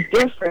and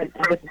different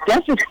and with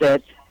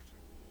deficits,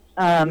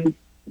 that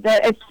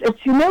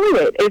it's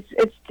humiliating.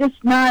 It's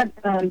just not.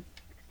 It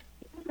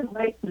doesn't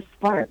light the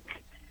spark.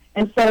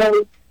 And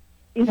so,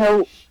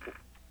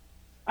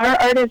 our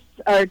artists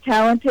are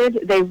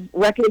talented. They've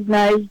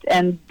recognized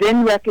and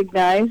been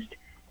recognized.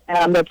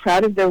 They're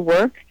proud of their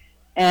work,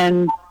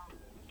 and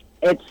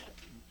it's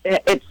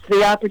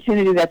the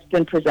opportunity that's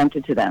been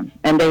presented to them,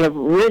 and they have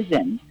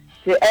risen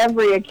to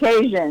every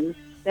occasion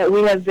that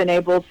we have been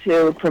able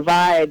to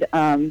provide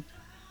in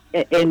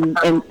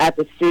at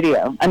the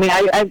studio. I mean,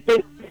 I've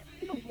been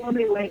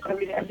blown away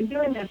every day. I've been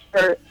doing this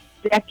for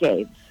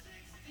decades,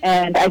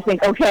 and I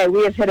think, okay,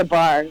 we have hit a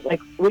bar.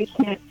 Like, we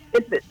can't.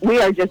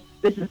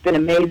 This has been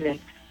amazing.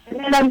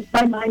 And then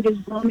my mind is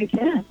blown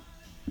again.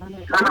 I'm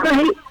like, all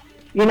right,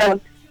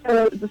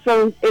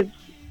 so it's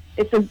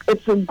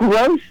it's a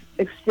gross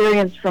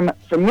experience for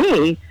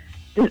me.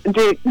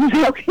 Okay,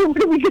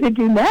 what are we going to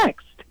do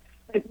next?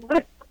 Like,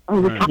 what are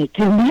we going to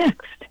do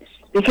next?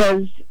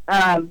 Because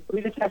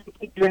we just have to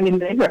keep dreaming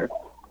bigger.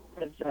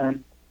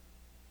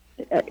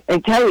 I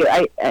tell you,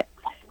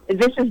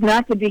 this is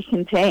not to be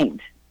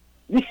contained.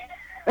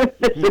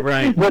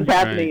 Right. What's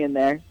happening in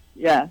there?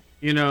 Yeah.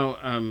 You know,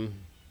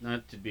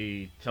 not to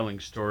be telling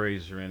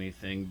stories or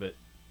anything, but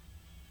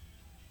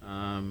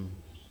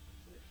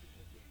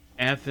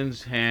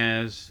Athens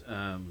has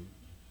a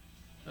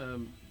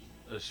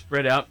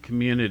spread out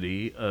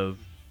community of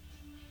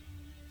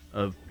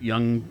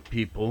young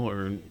people,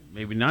 or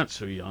maybe not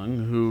so young,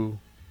 who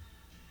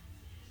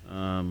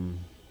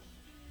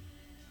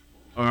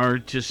are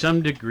to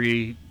some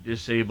degree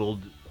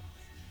disabled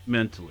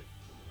mentally.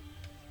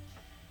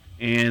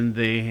 And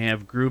they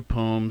have group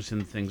homes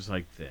and things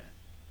like that.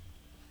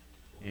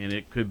 And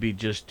it could be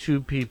just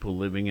two people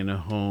living in a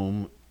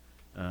home.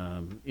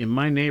 In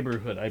my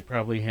neighborhood, I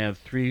probably have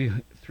three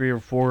or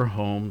four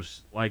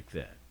homes like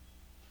that.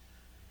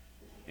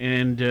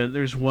 And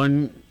there's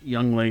one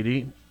young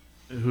lady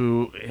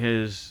who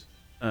has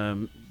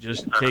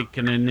just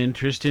taken an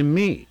interest in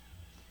me.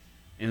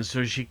 And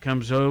so she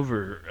comes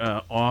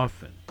over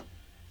often.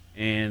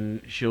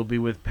 And she'll be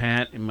with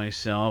Pat and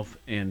myself,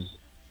 and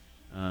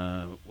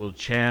we'll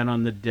chat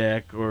on the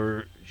deck,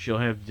 or she'll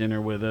have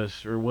dinner with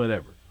us, or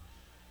whatever.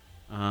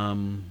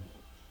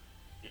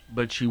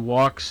 But she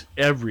walks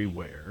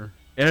everywhere.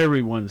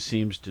 Everyone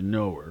seems to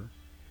know her.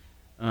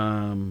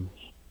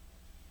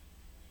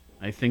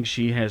 I think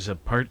she has a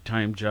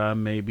part-time job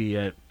maybe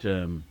at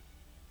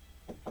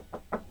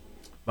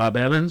Bob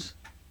Evans.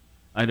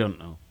 I don't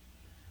know.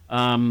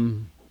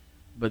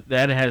 But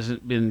that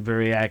hasn't been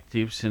very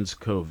active since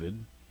COVID.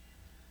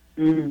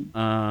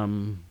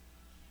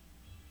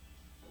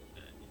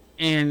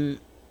 And,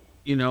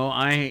 you know,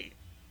 I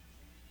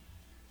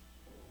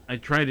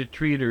try to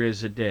treat her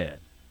as a dad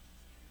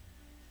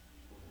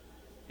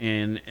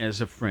and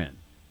as a friend.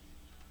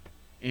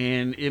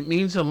 And it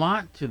means a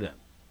lot to them.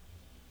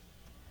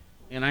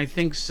 And I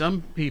think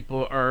some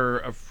people are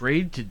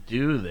afraid to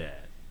do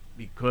that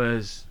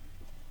because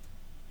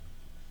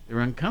they're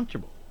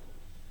uncomfortable.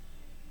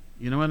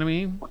 You know what I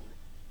mean?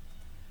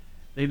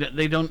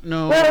 They don't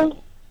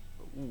know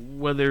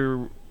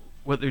whether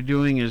what they're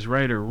doing is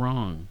right or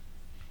wrong.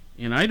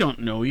 And I don't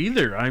know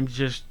either. I'm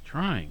just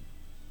trying.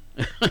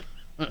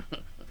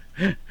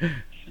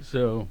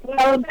 So.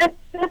 Well,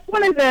 that's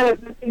one of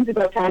the things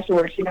about Tasha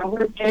Works. You know,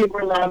 we're gay,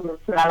 we're loud, we're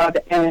proud,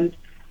 and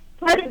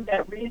part of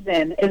that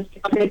reason is to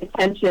create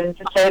attention,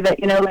 to say that,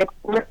 you know, like,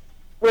 we're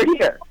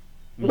here,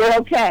 we're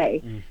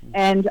okay.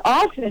 And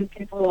often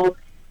people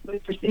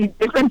with perceived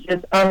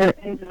differences are,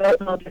 and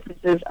developmental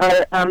differences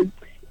are in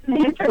the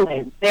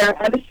hinterlands. They're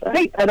out of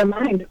sight, out of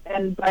mind,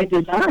 and by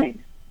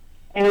design.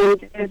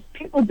 And if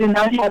people do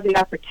not have the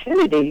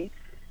opportunity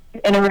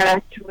to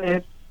interact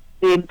with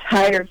the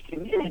entire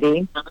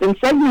community, then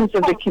segments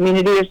of the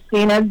community are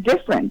seen as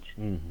different.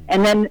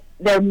 And then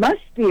there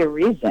must be a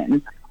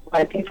reason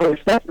why people are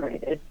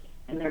separated,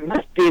 and there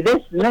must be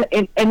this,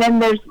 and then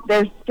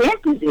there's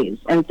fantasies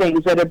and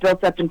things that are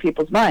built up in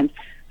people's minds.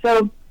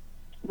 So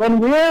when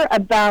we're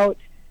about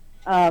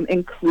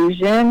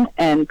inclusion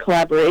and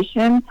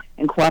collaboration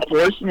and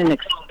cooperation and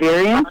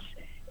experience,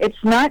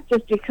 it's not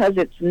just because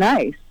it's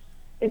nice.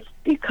 It's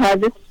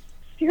because it's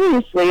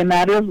seriously a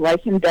matter of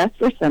life and death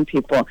for some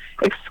people.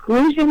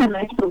 Exclusion and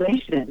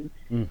isolation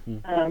do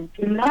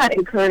not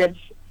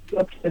encourage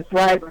people to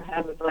thrive or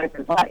have a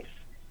vibrant life.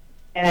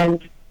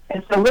 And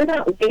so we're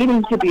not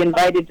waiting to be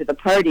invited to the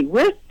party.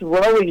 We're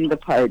throwing the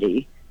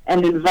party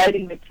and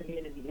inviting the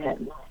community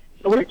in.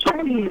 So we're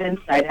turning it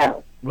inside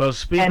out. Well,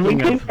 and we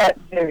take that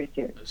very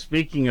seriously.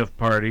 Speaking of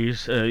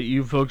parties,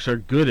 you folks are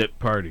good at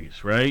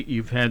parties, right?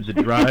 You've had the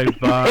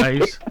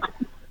drive-bys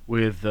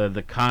with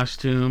the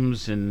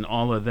costumes and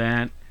all of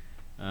that.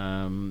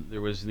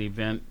 There was an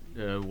event,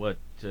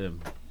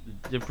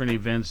 different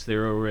events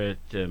there over at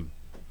at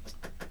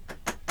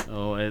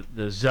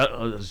the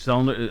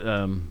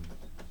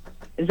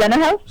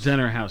Zenner House?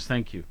 Zenner House,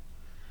 thank you.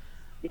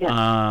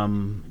 Yeah.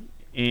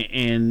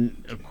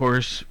 And of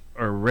course,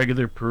 our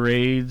regular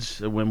parades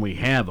when we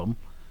have them.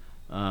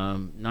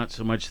 Not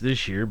so much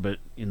this year, but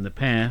in the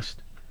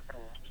past.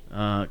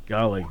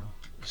 Golly,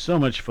 so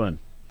much fun.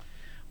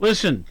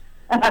 Listen,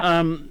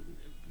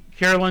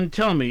 Carolyn,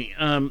 tell me,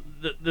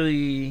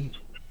 the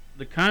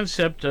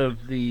concept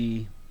of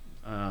the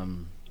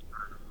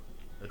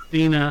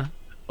Athena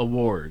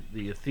Award,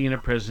 the Athena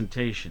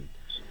presentation.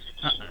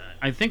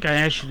 I think I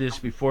asked you this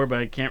before, but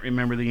I can't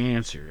remember the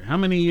answer. How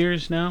many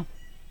years now?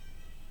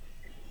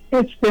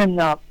 It's been,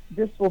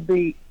 this is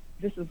the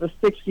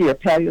 6th year.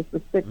 Patty is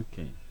the 6th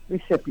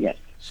recipient.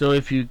 So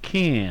if you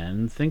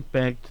can, think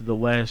back to the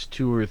last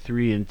 2 or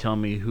 3 and tell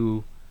me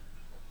who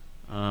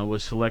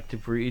was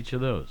selected for each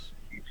of those.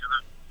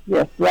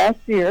 Yes, last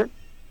year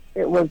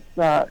it was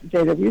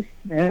J.W.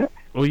 Smith.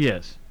 Oh,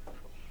 yes.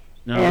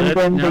 Now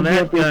And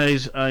that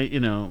guy's, you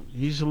know,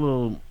 he's a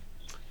little...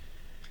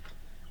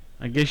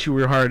 I guess you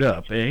were hard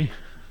up, eh?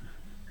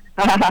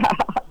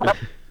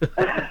 This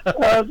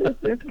is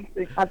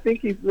interesting. I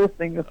think he's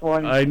listening this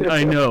morning.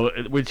 I know,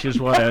 which is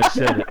why I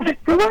said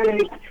it. Good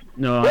morning.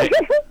 No,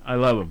 I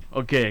love him.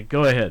 Okay,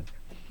 go ahead.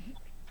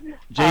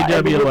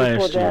 JW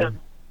last year.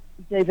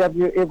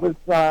 JW, it was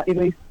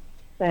Elise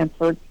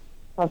Sanford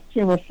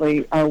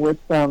posthumously with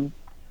the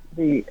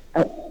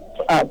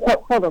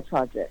photo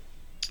project.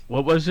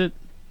 What was it?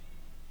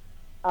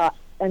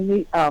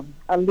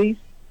 Elise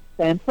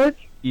Sanford.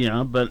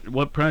 Yeah, but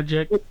what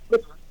project?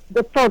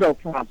 The photo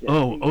project.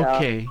 Oh,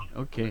 okay,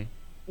 okay.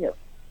 Yes.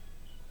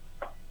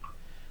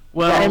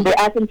 Well, and the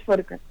Athens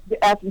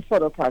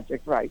photo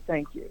project, right?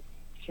 Thank you.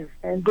 Sure.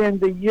 And then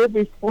the year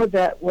before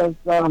that was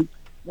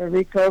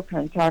Mariko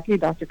Kentucky,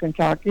 Dr.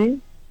 Kentucky,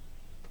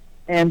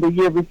 and the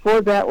year before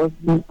that was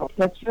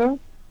Petra,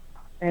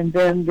 and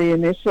then the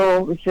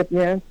initial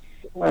recipient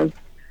was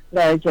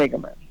Larry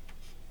Jagerman.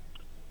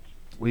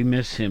 We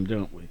miss him,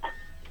 don't we?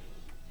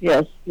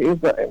 Yes, he was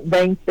the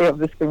mainstay of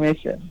this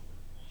commission.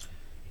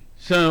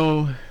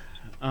 So,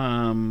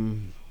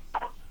 to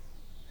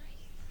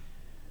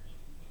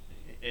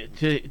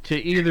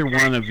either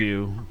one of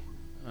you,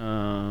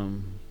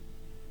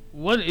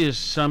 what is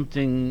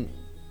something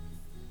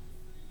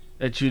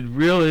that you'd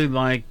really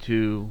like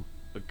to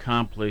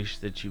accomplish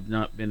that you've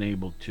not been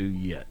able to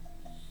yet?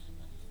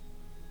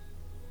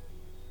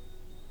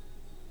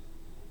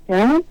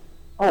 Yeah?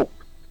 Oh,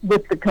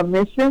 with the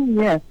commission,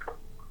 yes.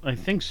 I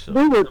think so.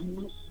 We would.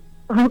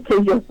 Okay,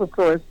 yes, of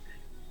course.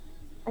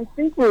 I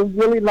think we'd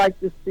really like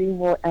to see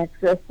more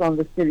access on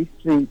the city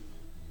streets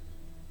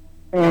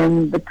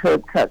and the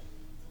curb cuts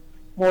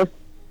more,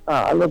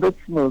 a little bit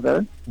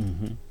smoother,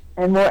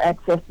 and more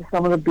access to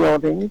some of the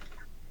buildings,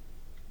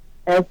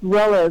 as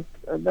well as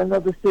I know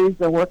the cities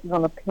are working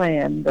on a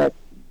plan that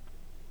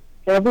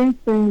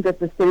everything that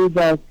the city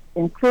does,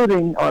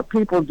 including or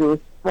people do as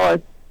far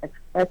as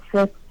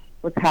access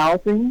with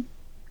housing,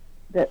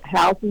 that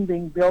housing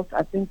being built,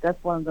 I think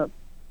that's one of the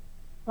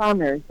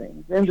primary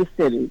things in the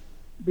city.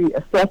 Be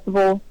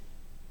accessible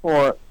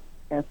for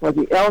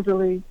the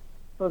elderly,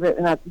 so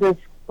that there's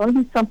going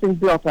to be something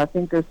built. I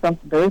think there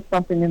is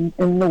something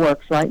in the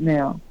works right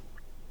now,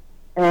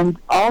 and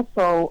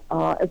also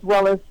as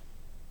well as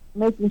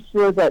making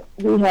sure that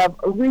we have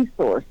a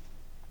resource.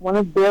 One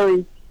of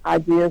Barry's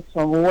ideas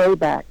from way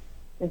back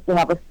is to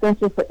have a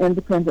center for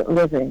independent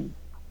living.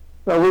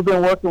 So we've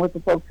been working with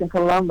the folks in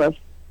Columbus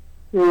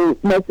to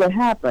make that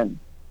happen.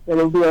 That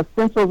it will be a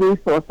central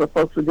resource for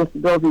folks with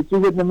disabilities.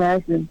 You can't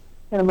imagine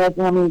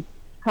how many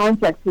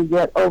contacts we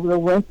get over the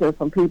winter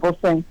from people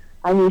saying,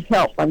 I need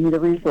help, I need a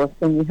resource,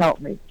 can you help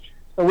me?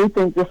 So we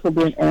think this will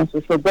be an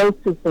answer. So those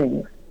two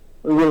things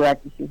we really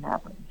like to see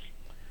happen.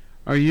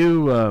 Are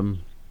you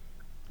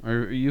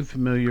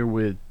familiar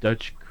with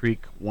Dutch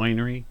Creek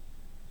Winery?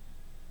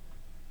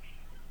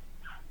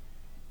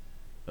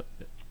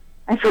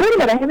 I've heard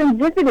of it, I haven't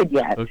visited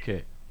yet.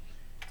 Okay.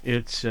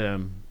 It's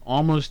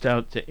almost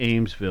out to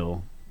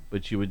Amesville,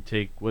 but you would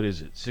take, what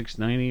is it,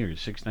 690 or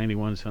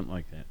 691, something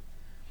like that.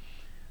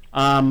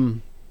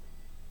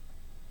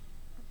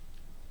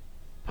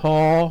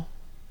 Paul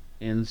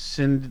and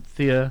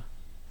Cynthia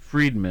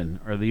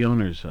Friedman are the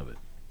owners of it.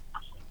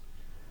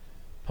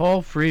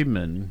 Paul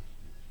Friedman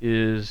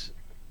is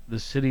the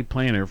city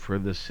planner for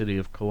the city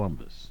of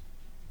Columbus.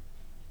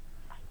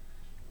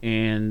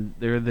 And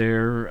they're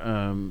there,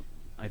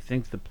 I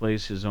think the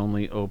place is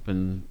only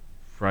open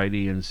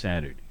Friday and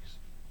Saturdays.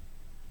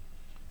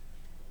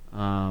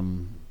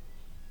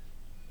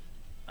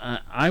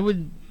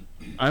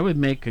 I would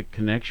make a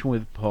connection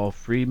with Paul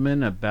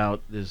Friedman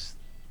about this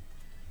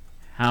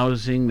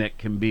housing that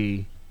can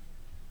be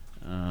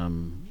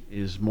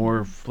is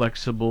more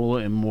flexible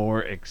and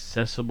more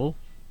accessible.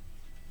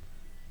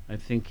 I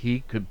think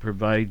he could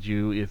provide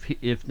you,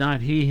 if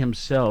not he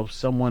himself,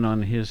 someone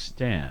on his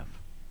staff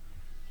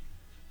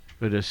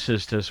could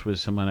assist us with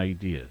some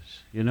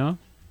ideas, you know?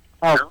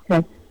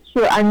 Okay.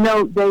 Sure. I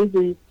know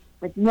Daisy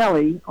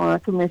McNelly on our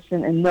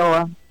commission and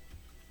Noah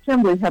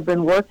Tremblay have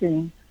been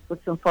working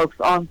with some folks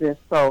on this,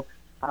 so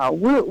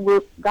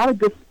we've got a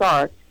good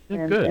start,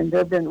 and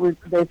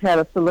they've had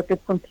us to look at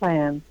some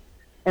plans,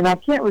 and I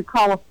can't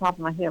recall off the top of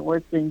my head where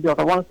it's being built.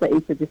 I want to say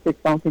 856.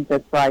 I don't think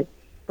that's right,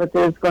 but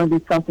there's going to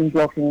be something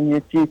built in the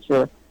near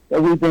future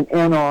that we've been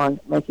in on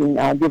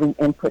giving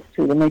input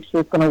to make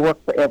sure it's going to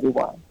work for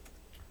everyone.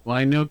 Well,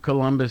 I know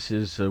Columbus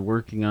is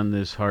working on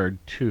this hard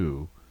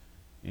too,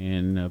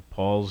 and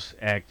Paul's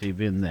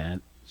active in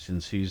that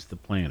since he's the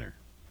planner.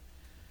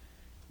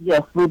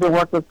 Yes, we've been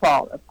working with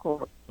Paul, of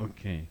course.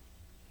 Okay.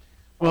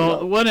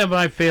 Well, what have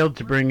I failed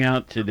to bring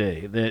out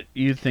today that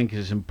you think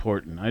is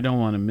important? I don't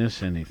want to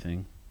miss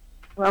anything.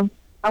 Well,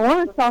 I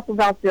want to talk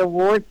about the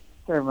awards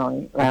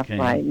ceremony last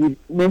night. You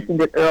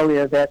mentioned it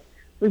earlier that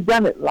we've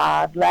done it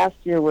live. Last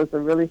year was a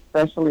really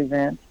special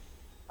event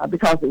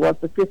because it was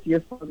the 5th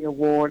year for the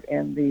award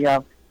and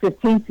the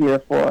 15th year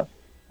for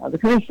the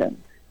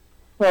commission.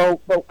 So,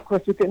 but of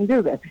course, we couldn't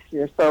do that this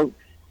year. So,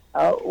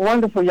 a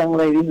wonderful young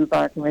lady who's on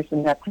our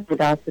commission, Claire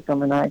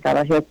Dysicum, and I got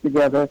our heads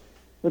together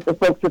with the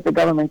folks at the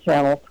government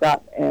channel,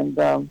 Scott and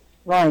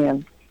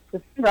Ryan, to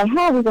figure out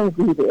how are we going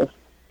to do this.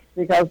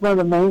 because one of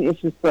the main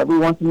issues that we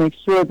want to make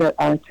sure that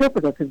our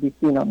interpreter could be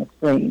seen on the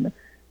screen.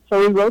 So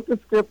we wrote the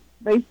script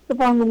based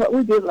upon what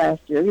we did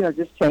last year,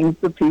 just change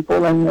the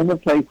people and the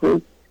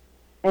places.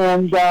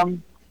 And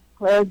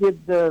Claire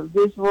did the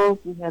visuals.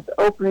 We had the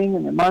opening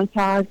and the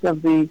montage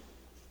of the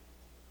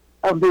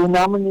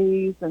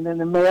nominees, and then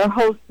the mayor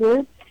hosted.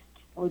 And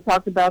we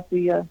talked about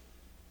the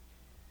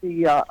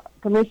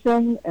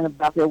commission and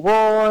about the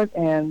award,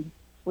 and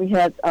we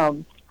had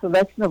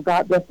selection of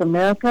God Bless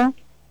America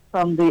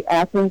from the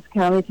Athens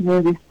County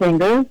Community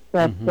Singers.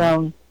 That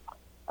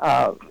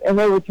and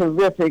they were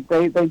terrific.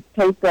 They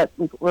taped that,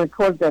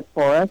 recorded that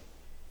for us,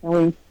 and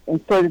we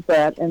inserted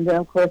that. And then,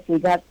 of course, we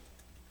got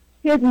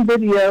hidden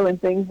video and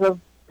things of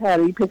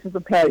Patty, pictures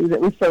of Patty that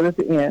we showed at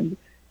the end.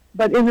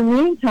 But in the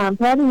meantime,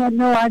 Patty had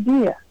no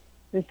idea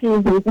that she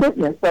was the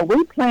recipient. So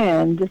we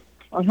planned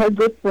on her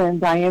good friend,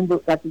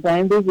 Dr.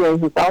 Diane Bouvier,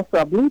 who's also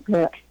a Blue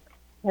Patty.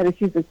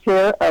 She's the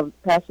chair of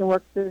Passion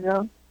Works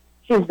Studio.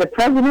 She's the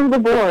president of the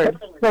board.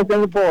 President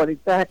of the board,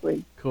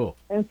 exactly. Cool.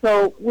 And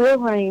so we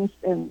arranged,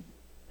 and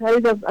Patty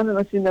does, I don't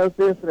know if she knows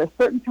this, but at a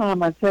certain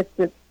time I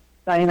texted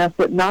Diane, I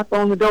said, knock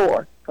on the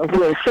door. Because we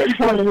were at a certain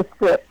point in the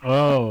script.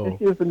 Oh. And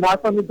she was to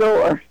knock on the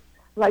door,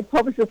 like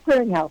Publishers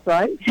Clearinghouse,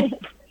 right?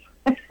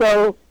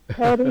 So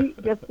Patty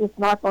gets this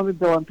knock on the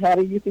door, and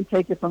Patty, you can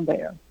take it from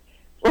there.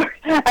 I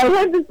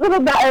heard this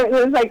little guy, it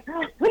was like,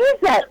 what is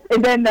that?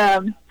 And then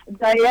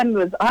Diane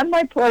was on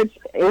my porch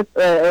with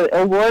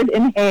a word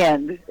in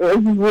hand. It was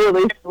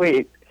really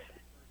sweet.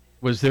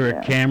 Was there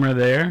a camera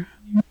there?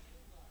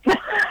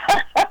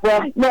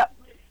 Well, no.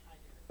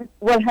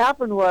 What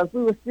happened was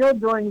we were still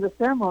doing the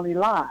ceremony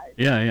live.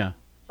 Yeah.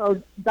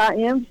 So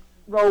Diane's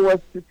role was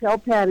to tell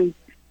Patty,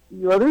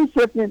 you're the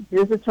recipient,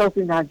 here's the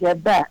trophy, now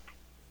get back.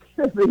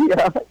 To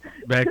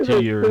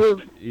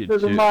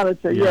the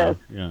monitor, yes.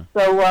 Yeah.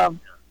 So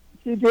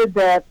she did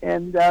that,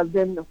 and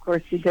then, of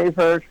course, we gave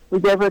her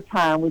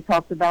time. We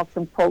talked about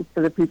some quotes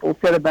that the people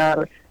said about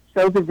her,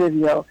 showed the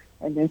video,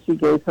 and then she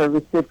gave her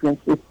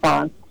recipient's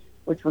response,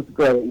 which was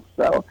great.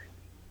 So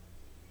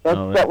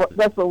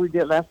that's what we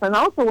did last time. I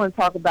also want to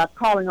talk about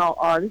calling all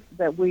artists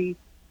that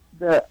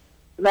the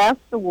last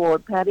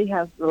award, Patty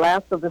has the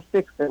last of the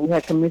six that we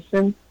had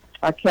commissioned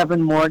by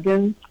Kevin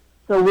Morgan.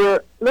 So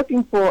we're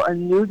looking for a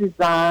new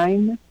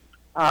design.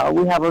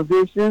 We have a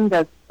vision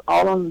that's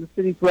all on the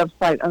city's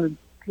website under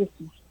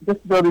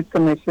Disabilities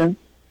Commission,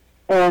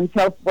 and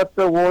tells what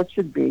the award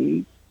should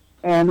be.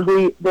 And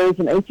there's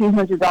an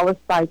 $1,800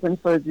 stipend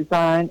for the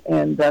design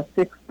and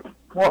 6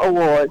 more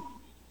awards.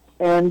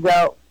 And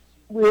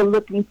we're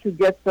looking to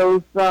get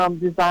those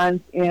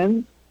designs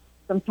in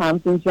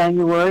sometimes in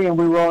January, and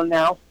we will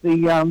announce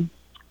the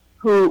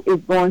who is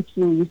going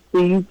to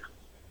receive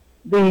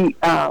the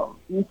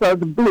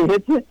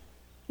bid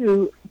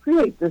to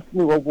create this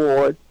new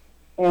award.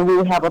 And we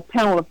will have a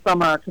panel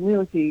from our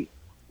community,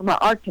 from our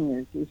art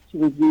communities, to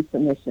review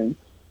submissions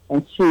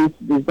and choose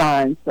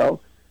designs. So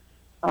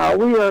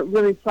we are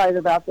really excited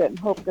about that and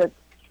hope that,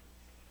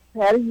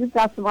 Patty, you've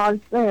got some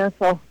artists there,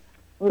 so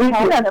we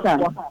have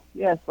some.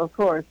 Yes, of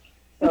course.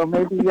 So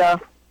maybe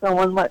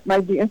someone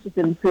might be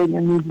interested in creating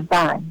a new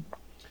design.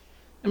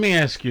 Let me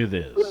ask you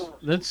this.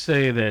 Let's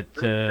say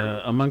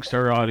that amongst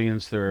our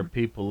audience there are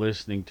people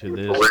listening to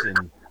this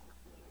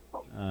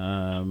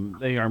and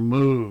they are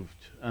moved,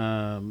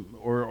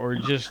 or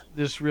just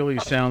this really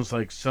sounds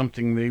like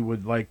something they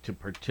would like to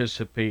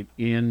participate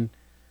in.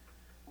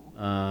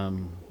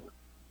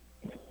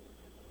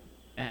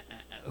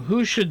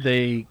 Who should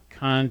they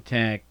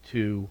contact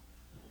to?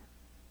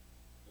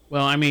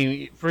 Well, I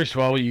mean, first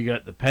of all, you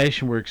got the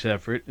Passion Works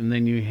effort, and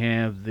then you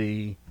have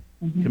the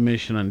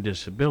Commission on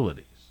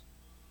Disabilities.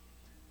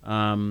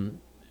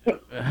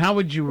 How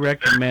would you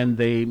recommend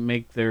they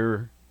make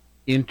their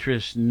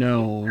interest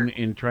known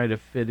and try to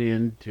fit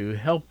into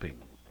helping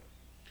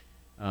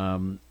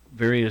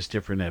various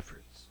different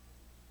efforts?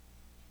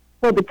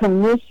 For the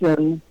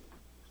Commission,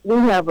 we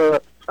have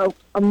a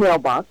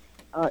mailbox,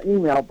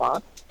 email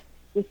box,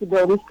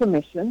 Disabilities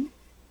Commission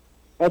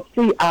at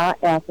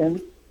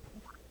ci.athens.os.us.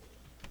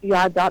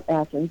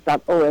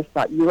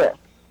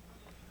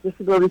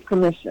 Disabilities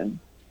Commission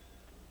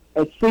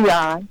at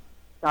ci.athens.os.us.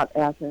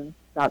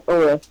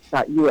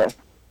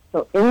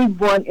 So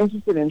anyone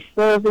interested in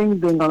serving,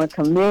 being on a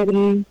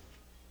committee,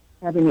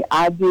 have any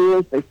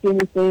ideas, they see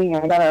anything.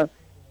 I got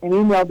an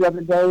email the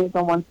other day,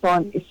 someone saw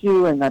an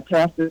issue, and I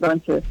passed it on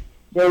to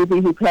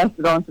Davey, who passed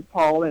it on to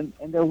Paul, and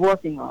they're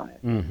working on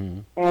it.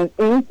 And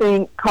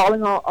anything,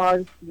 calling all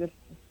artists, just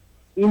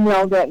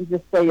email that and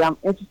just say, I'm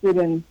interested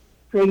in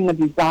creating a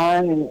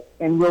design,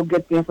 and we'll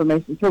get the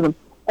information to them.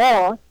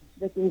 Or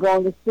they can go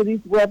on the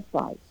city's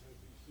website,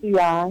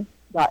 ci.athens.os.us,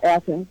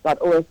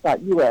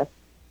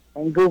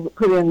 and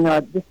put in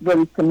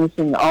Disabilities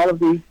Commission, all of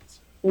these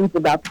things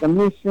about the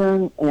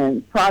commission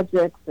and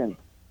projects and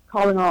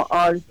calling all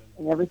artists,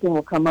 and everything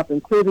will come up,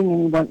 including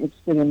anyone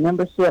interested in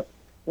membership.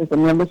 There's a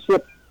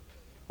membership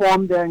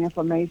form there and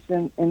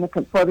information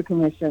for the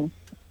commission.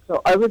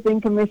 So everything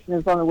commission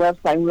is on the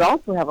website. We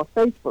also have a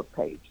Facebook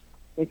page.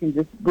 They can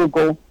just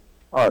Google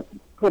or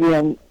put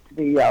in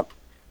the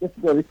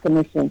Disabilities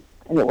Commission,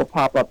 and it will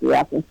pop up the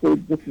Athens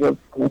City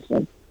Disabilities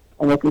Commission,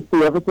 and they can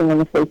see everything on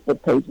the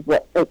Facebook page.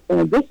 In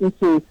addition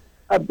to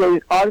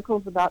updated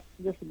articles about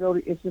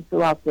disability issues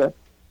throughout the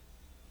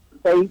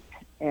state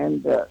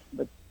and the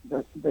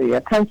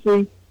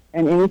country,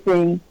 and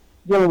anything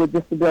dealing with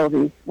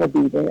disabilities will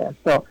be there.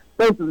 So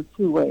those are the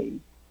two ways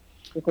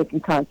that they can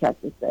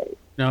contact us.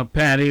 Now,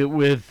 Patty,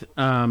 with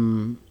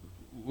Passion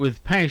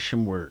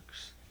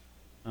Works,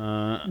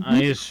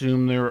 I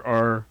assume there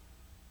are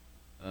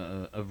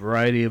a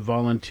variety of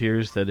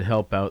volunteers that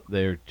help out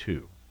there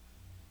too.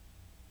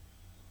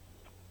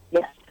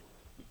 Yes.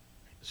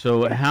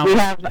 So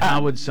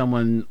how would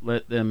someone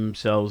let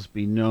themselves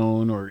be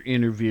known or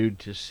interviewed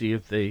to see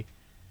if they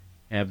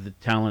have the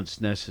talents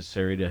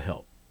necessary to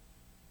help?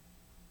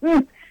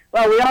 Well,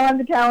 we all have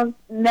the talents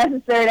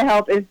necessary to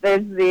help if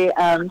there's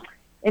the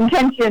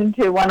intention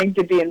to wanting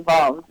to be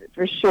involved,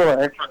 for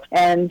sure.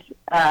 And,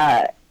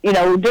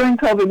 during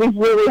COVID, we've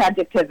really had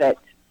to pivot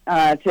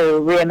to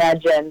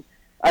reimagine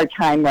our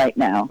time right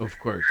now. Of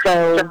course.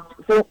 So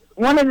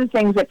one of the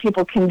things that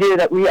people can do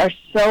that we are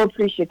so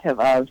appreciative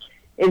of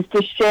is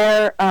to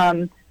share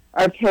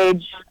our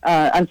page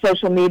on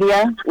social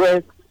media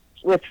with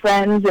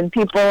friends and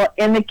people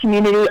in the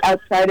community,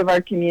 outside of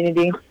our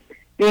community,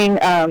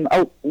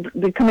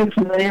 becoming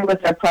familiar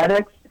with our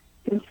products,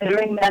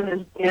 considering them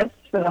as gifts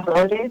for the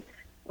holidays.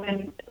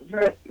 When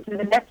for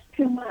the next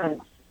 2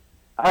 months,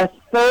 a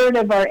third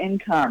of our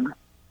income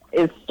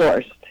is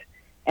sourced,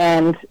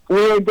 and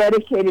we are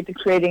dedicated to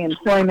creating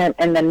employment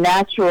and the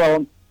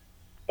natural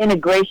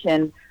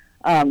integration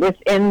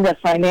within the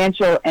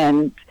financial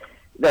and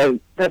the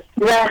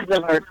threads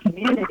of our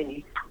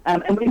community.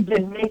 And we've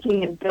been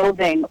making and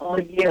building all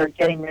year,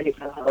 getting ready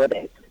for the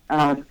holidays.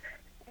 And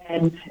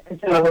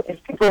so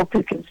if people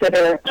could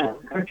consider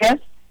our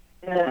gifts,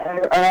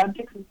 our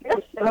objects as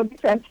gifts, that would be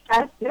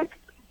fantastic.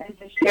 And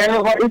to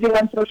share what we do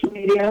on social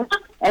media,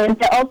 and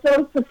to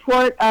also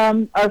support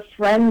our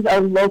friends,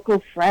 our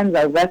local friends,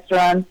 our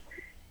restaurants,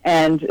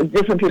 and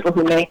different people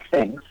who make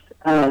things.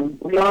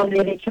 We all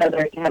need each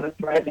other to have a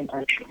thriving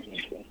art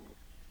community.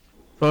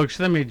 Folks,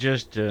 let me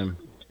just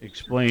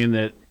explain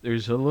that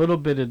there's a little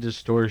bit of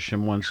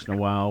distortion once in a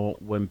while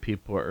when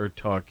people are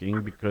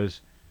talking,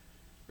 because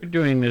we're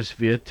doing this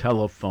via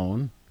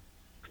telephone,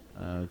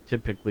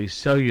 typically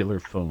cellular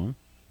phone.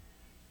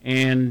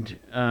 And,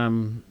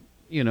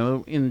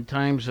 in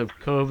times of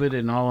COVID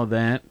and all of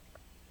that,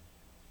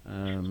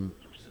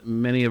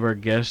 many of our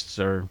guests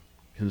are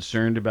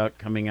concerned about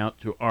coming out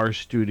to our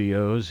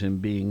studios and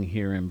being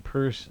here in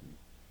person.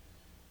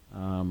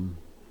 And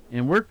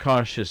we're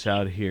cautious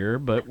out here,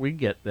 but we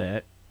get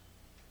that.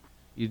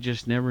 You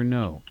just never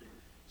know.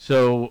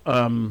 So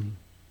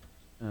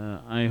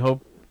I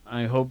hope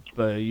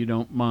you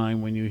don't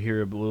mind when you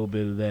hear a little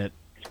bit of that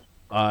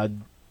odd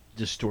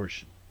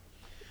distortion.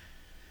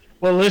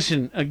 Well,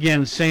 listen,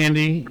 again,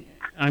 Patty,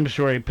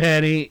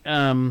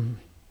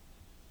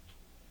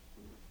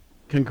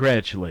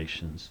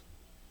 congratulations.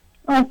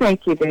 Oh,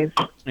 thank you, Dave.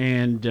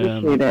 And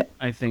Appreciate it.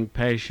 I think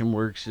Passion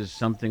Works is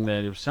something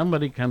that if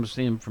somebody comes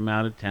in from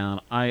out of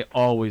town, I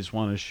always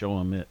want to show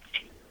them it.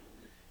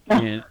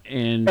 And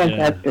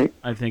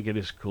I think it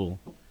is cool.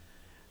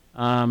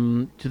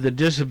 To the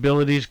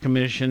Disabilities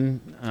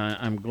Commission,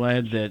 I'm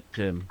glad that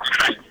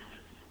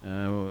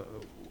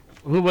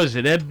who was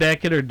it, Ed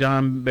Beckett or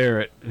Don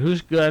Barrett?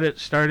 Who's got it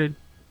started?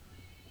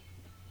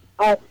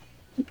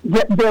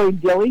 Barry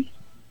Dilly,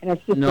 and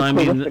it's just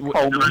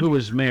who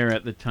was mayor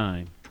at the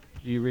time?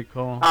 Do you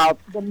recall?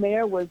 The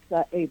mayor was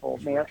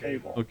Mayor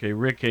Abel. Okay,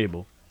 Rick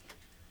Abel.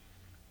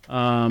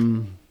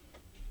 I'm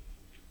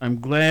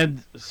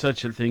glad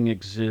such a thing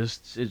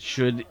exists. It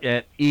should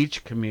at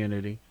each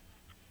community.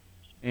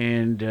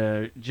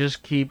 And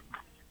just keep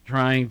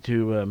trying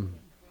to,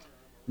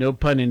 no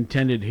pun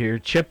intended here,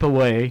 chip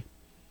away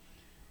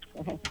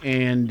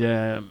and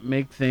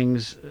make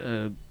things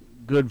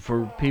good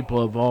for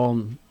people of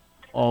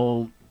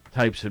all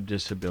types of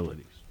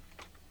disabilities.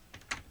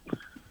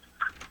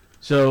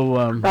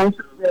 So thank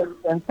you, Dave,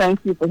 and thank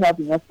you for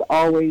helping us to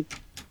always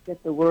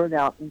get the word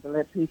out and to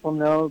let people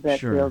know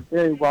that they're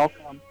very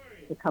welcome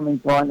to come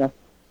and join us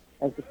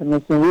as the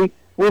commission.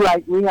 We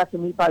have to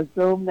meet by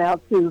Zoom now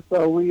too,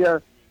 so we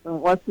are.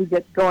 Once we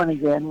get going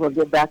again, we'll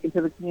get back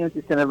into the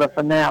community center. But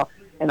for now,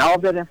 and all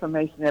that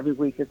information every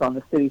week is on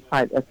the city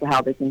site as to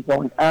how they can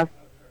join us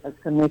as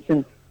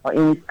commission or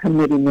any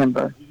committee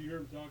member,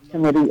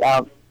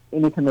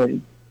 any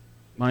committee.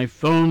 My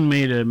phone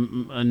made a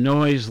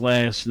noise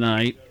last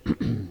night,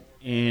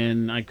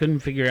 and I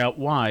couldn't figure out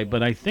why,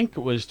 but I think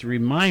it was to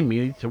remind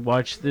me to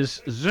watch this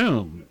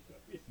Zoom.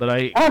 But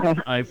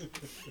I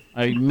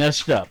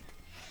messed up.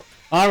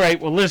 All right,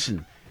 well,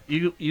 listen.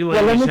 You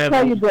let me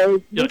tell you,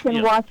 Dave, you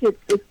can watch it.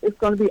 It's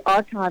going to be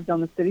archived on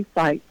the city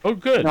site. Oh,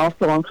 good. And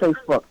also on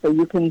Facebook. So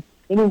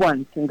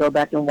anyone can go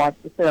back and watch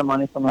the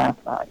ceremony from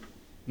last night.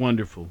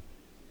 Wonderful.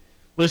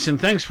 Listen,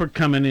 thanks for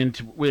coming in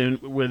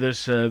with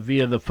us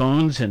via the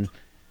phones, and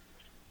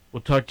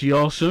we'll talk to you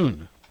all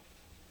soon.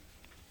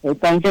 Okay,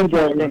 thank you,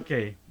 Dave.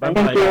 Okay,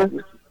 bye-bye.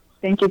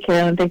 Thank you,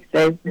 Carolyn. Thanks,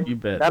 Dave. You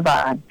bet.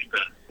 Bye-bye.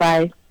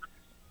 Bye.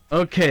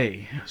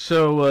 Okay,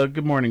 so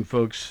good morning,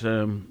 folks.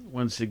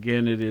 Once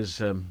again, it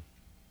is,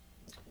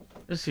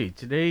 let's see,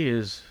 today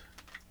is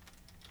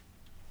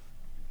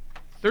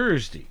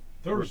Thursday.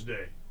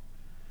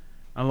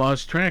 I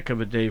lost track of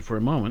a day for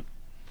a moment.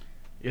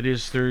 It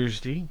is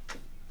Thursday.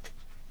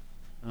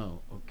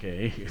 Oh,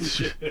 okay.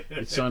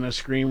 It's on a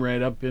screen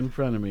right up in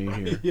front of me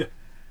here. Yeah.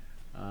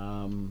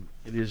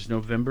 It is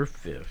November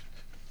 5th.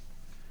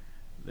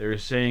 They're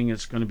saying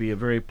it's going to be a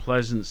very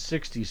pleasant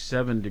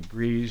 67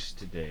 degrees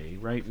today.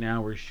 Right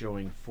now we're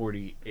showing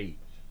 48.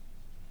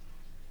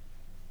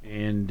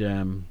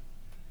 And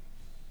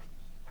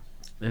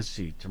let's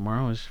see,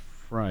 tomorrow is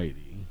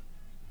Friday.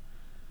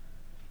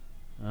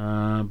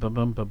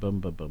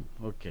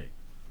 Okay.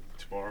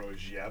 Tomorrow is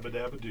Yabba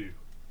Dabba Doo.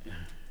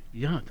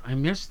 Yeah, I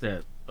missed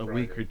that a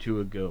Friday. week or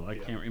two ago. I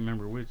can't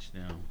remember which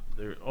now.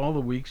 All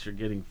the weeks are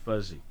getting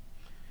fuzzy.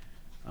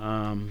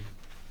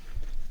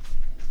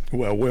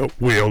 Well,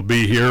 we'll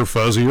be here,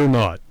 fuzzy or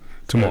not,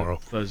 tomorrow.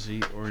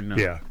 Fuzzy or not.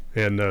 Yeah.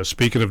 And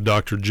speaking of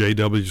Dr.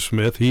 J.W.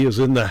 Smith, he is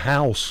in the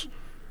house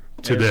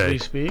today. As we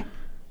speak?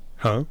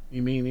 Huh?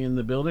 You mean in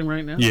the building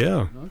right now?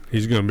 Yeah. Okay.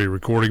 He's going to be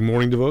recording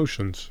morning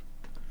devotions.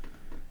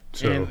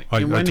 So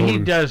and when told he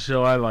him, does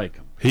so, I like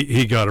him.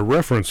 He got a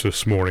reference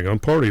this morning on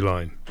Party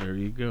Line. There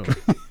you go.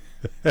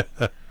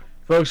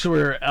 Folks,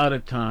 we're out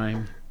of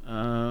time.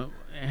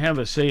 Have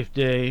a safe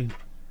day.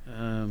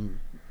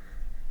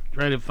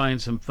 Try to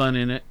find some fun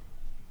in it.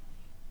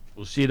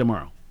 We'll see you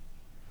tomorrow.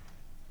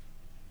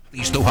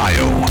 East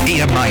Ohio,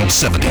 AM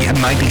 970 and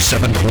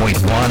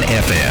 97.1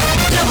 FM.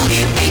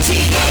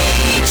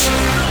 WATH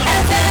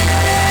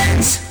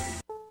Athens.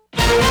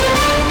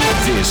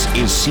 This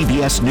is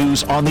CBS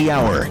News on the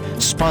Hour,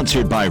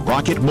 sponsored by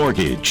Rocket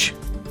Mortgage.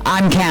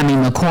 I'm Cammie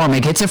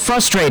McCormick. It's a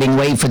frustrating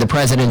wait for the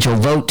presidential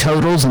vote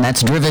totals, and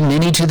that's driven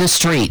many to the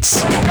streets.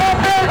 In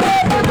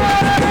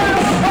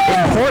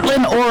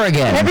Portland,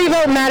 Oregon. Every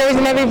vote matters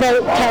and every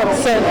vote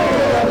counts, so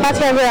that's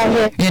why we're out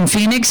here. In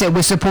Phoenix, it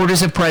was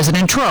supporters of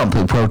President Trump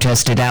who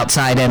protested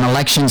outside an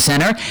election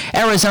center.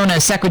 Arizona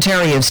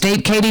Secretary of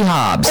State Katie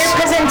Hobbs. Their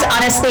presence,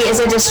 honestly, is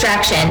a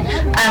distraction.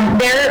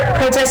 They're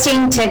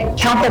protesting to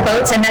count the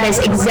votes, and that is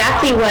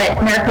exactly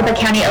what Maricopa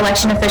County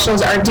election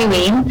officials are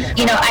doing.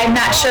 You know, I'm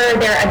not sure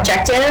their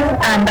objective,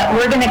 but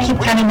we're going to keep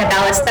counting the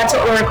ballots. That's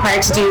what we're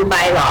required to do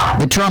by law.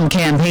 The Trump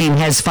campaign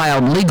has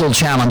filed legal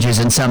challenges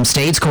in some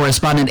states.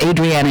 Correspondent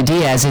Adriana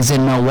Diaz is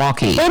in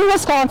Milwaukee. In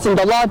Wisconsin,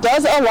 the law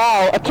does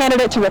allow a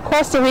candidate to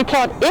request a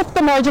recount if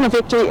the margin of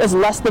victory is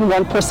less than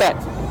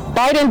 1%.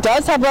 Biden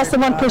does have less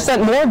than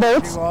 1% more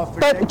votes,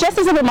 but just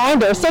as a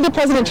reminder, so did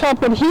President Trump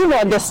when he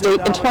won this state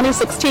in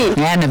 2016.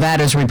 And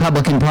Nevada's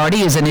Republican Party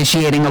is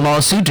initiating a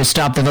lawsuit to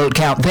stop the vote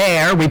count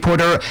there.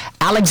 Reporter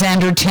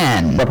Alexander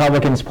Ten.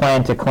 Republicans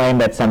plan to claim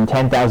that some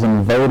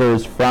 10,000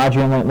 voters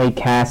fraudulently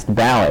cast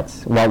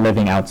ballots while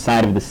living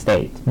outside of the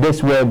state.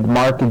 This would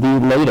mark the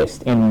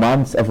latest in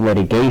months of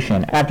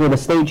litigation after the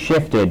state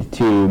shifted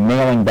to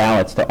mailing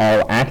ballots to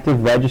all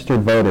active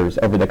registered voters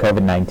over the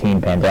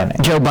COVID-19 pandemic.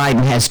 Joe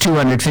Biden has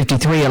 253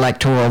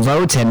 electoral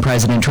votes and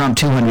President Trump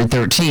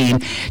 213.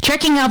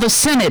 Checking how the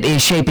Senate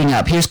is shaping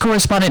up, here's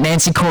correspondent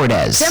Nancy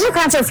Cordes.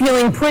 Democrats are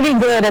feeling pretty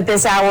good at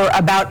this hour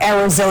about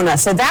Arizona,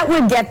 so that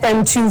would get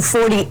them to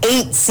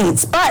 48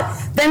 seats. But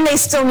then they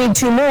still need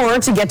 2 more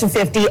to get to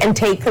 50 and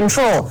take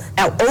control.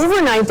 Now,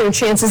 overnight, their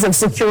chances of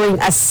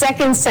securing a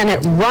second Senate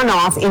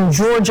runoff in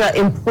Georgia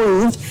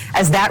improved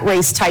as that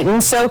race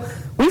tightened. So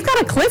we've got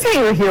a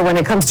cliffhanger here when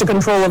it comes to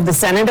control of the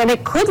Senate, and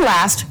it could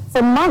last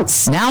for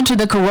months. Now to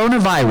the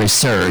coronavirus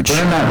surge.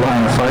 We're in that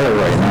line of fire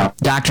right now.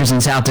 Doctors in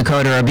South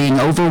Dakota are being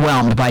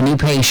overwhelmed by new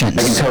patients.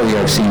 I can tell you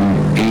I've seen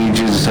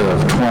ages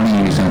of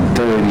 20s and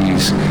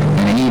 30s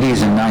and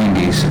 80s and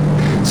 90s.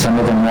 Some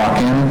of them walk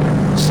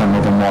in, some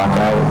of them walk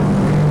out,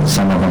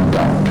 some of them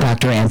don't.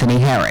 Dr. Anthony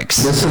Herricks.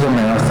 This is a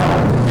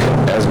marathon.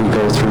 As we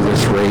go through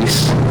this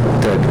race,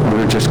 that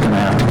we're just going to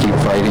have to keep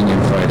fighting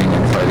and fighting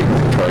and fighting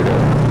to try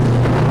to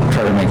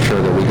make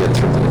sure that we get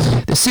through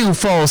this. The Sioux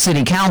Falls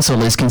City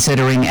Council is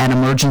considering an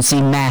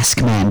emergency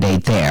mask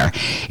mandate there.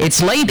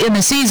 It's late in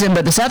the season,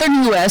 but the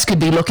southern U.S. could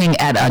be looking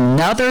at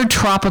another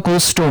tropical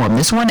storm.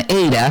 This one,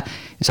 Eta,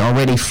 has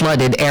already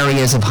flooded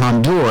areas of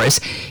Honduras.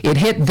 It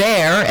hit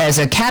there as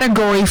a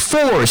Category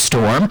 4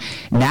 storm.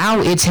 Now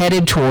it's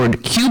headed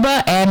toward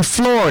Cuba and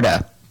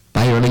Florida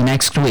by early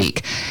next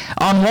week.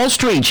 On Wall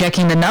Street,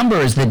 checking the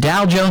numbers, the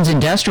Dow Jones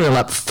Industrial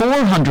up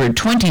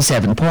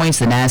 427 points.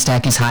 The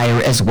Nasdaq is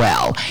higher as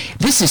well.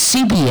 This is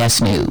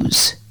CBS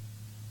News.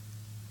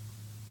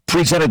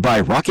 Presented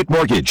by Rocket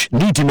Mortgage.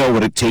 Need to know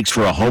what it takes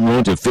for a home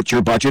loan to fit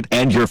your budget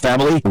and your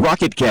family?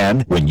 Rocket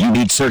can. When you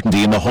need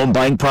certainty in the home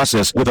buying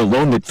process with a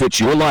loan that fits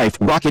your life,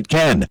 Rocket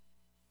can.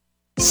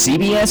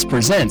 CBS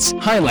presents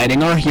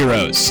Highlighting Our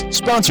Heroes,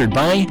 sponsored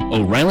by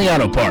O'Reilly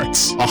Auto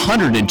Parts.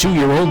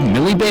 102-year-old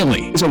Millie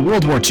Bailey is a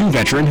World War II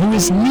veteran who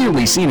has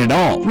nearly seen it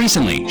all.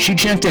 Recently, she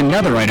checked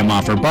another item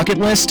off her bucket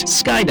list,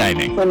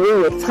 skydiving. When we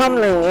were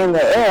tumbling in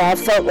the air, I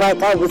felt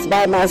like I was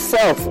by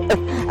myself.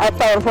 I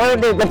thought, where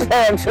did the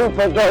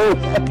paratrooper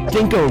go?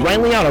 Think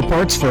O'Reilly Auto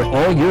Parts for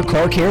all your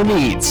car care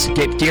needs.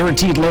 Get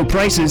guaranteed low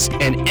prices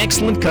and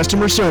excellent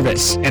customer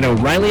service at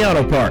O'Reilly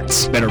Auto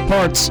Parts. Better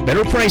parts,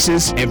 better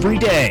prices every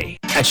day.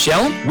 At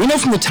Shell, we know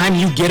from the time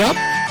you get up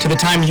to the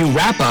time you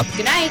wrap up,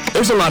 Good night.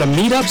 there's a lot of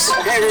meetups,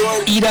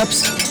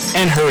 eat-ups,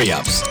 and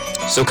hurry-ups.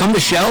 So come to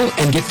Shell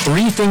and get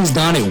 3 things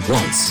done at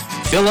once.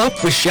 Fill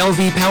up with Shell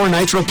V-Power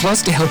Nitro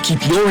Plus to help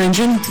keep your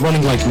engine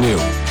running like new.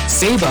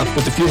 Save up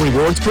with the Fuel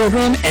Rewards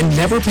program and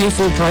never pay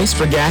full price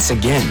for gas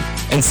again.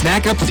 And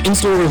snack up with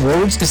in-store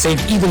rewards to save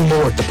even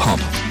more at the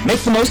pump. Make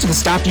the most of the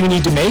stop you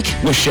need to make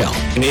with Shell.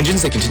 And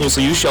engines that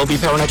continuously use Shell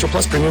V-Power Nitro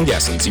Plus premium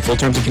gasoline. See full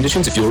terms and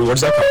conditions at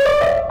fuelrewards.com.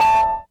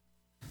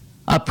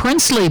 A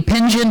princely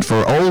penchant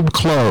for old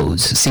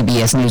clothes,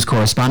 CBS News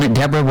correspondent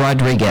Deborah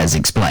Rodriguez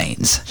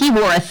explains. He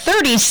wore a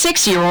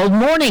 36-year-old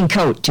mourning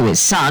coat to his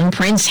son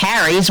Prince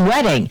Harry's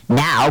wedding.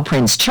 Now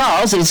Prince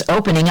Charles is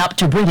opening up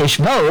to British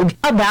Vogue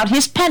about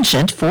his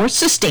penchant for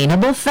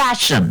sustainable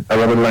fashion.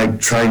 I would like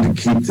trying to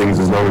keep things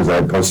as long as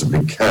I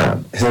possibly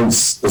can.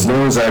 Hence, as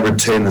long as I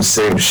retain the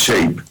same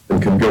shape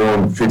and can go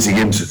on fitting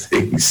into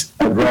things,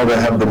 I'd rather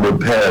have them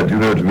repaired, you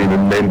know what I mean,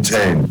 and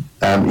maintained.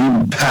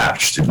 Even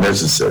patched if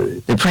necessary.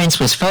 The prince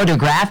was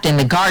photographed in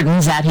the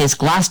gardens at his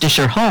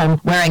Gloucestershire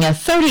home wearing a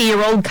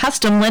 30-year-old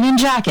custom linen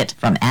jacket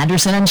from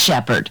Anderson &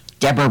 Shepherd.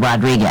 Deborah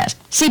Rodriguez,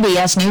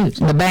 CBS News.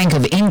 The Bank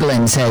of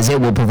England says it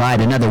will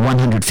provide another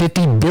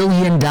 $150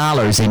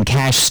 billion in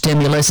cash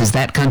stimulus as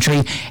that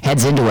country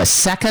heads into a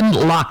second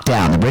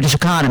lockdown. The British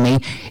economy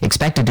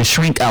expected to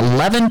shrink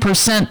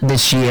 11%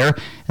 this year,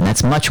 and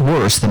that's much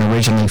worse than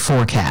originally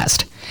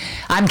forecast.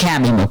 I'm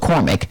Cammie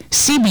McCormick,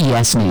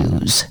 CBS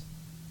News.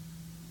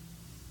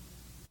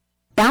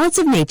 Balance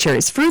of Nature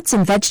is fruits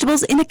and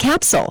vegetables in a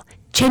capsule,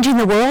 changing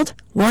the world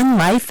one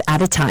life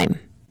at a time.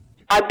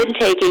 I've been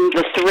taking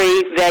the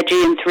 3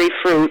 veggie and 3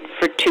 fruit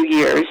for 2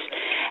 years,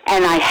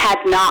 and I had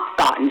not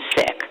gotten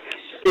sick.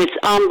 It's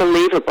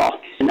unbelievable.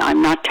 And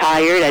I'm not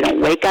tired. I don't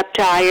wake up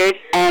tired.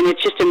 And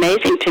it's just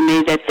amazing to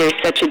me that there's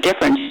such a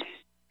difference.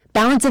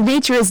 Balance of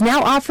Nature is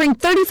now offering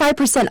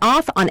 35%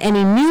 off on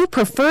any new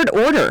preferred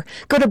order.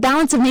 Go to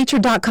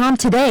balanceofnature.com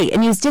today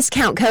and use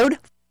discount code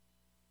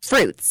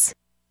FRUITS.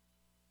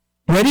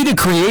 Ready to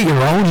create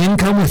your own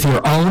income with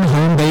your own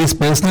home-based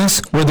business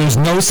where there's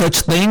no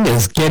such thing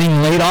as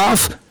getting laid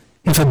off?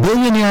 If a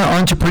billionaire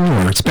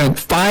entrepreneur spent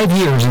 5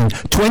 years and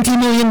 $20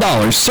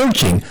 million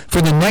searching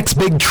for the next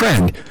big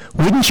trend,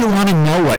 wouldn't you want to know what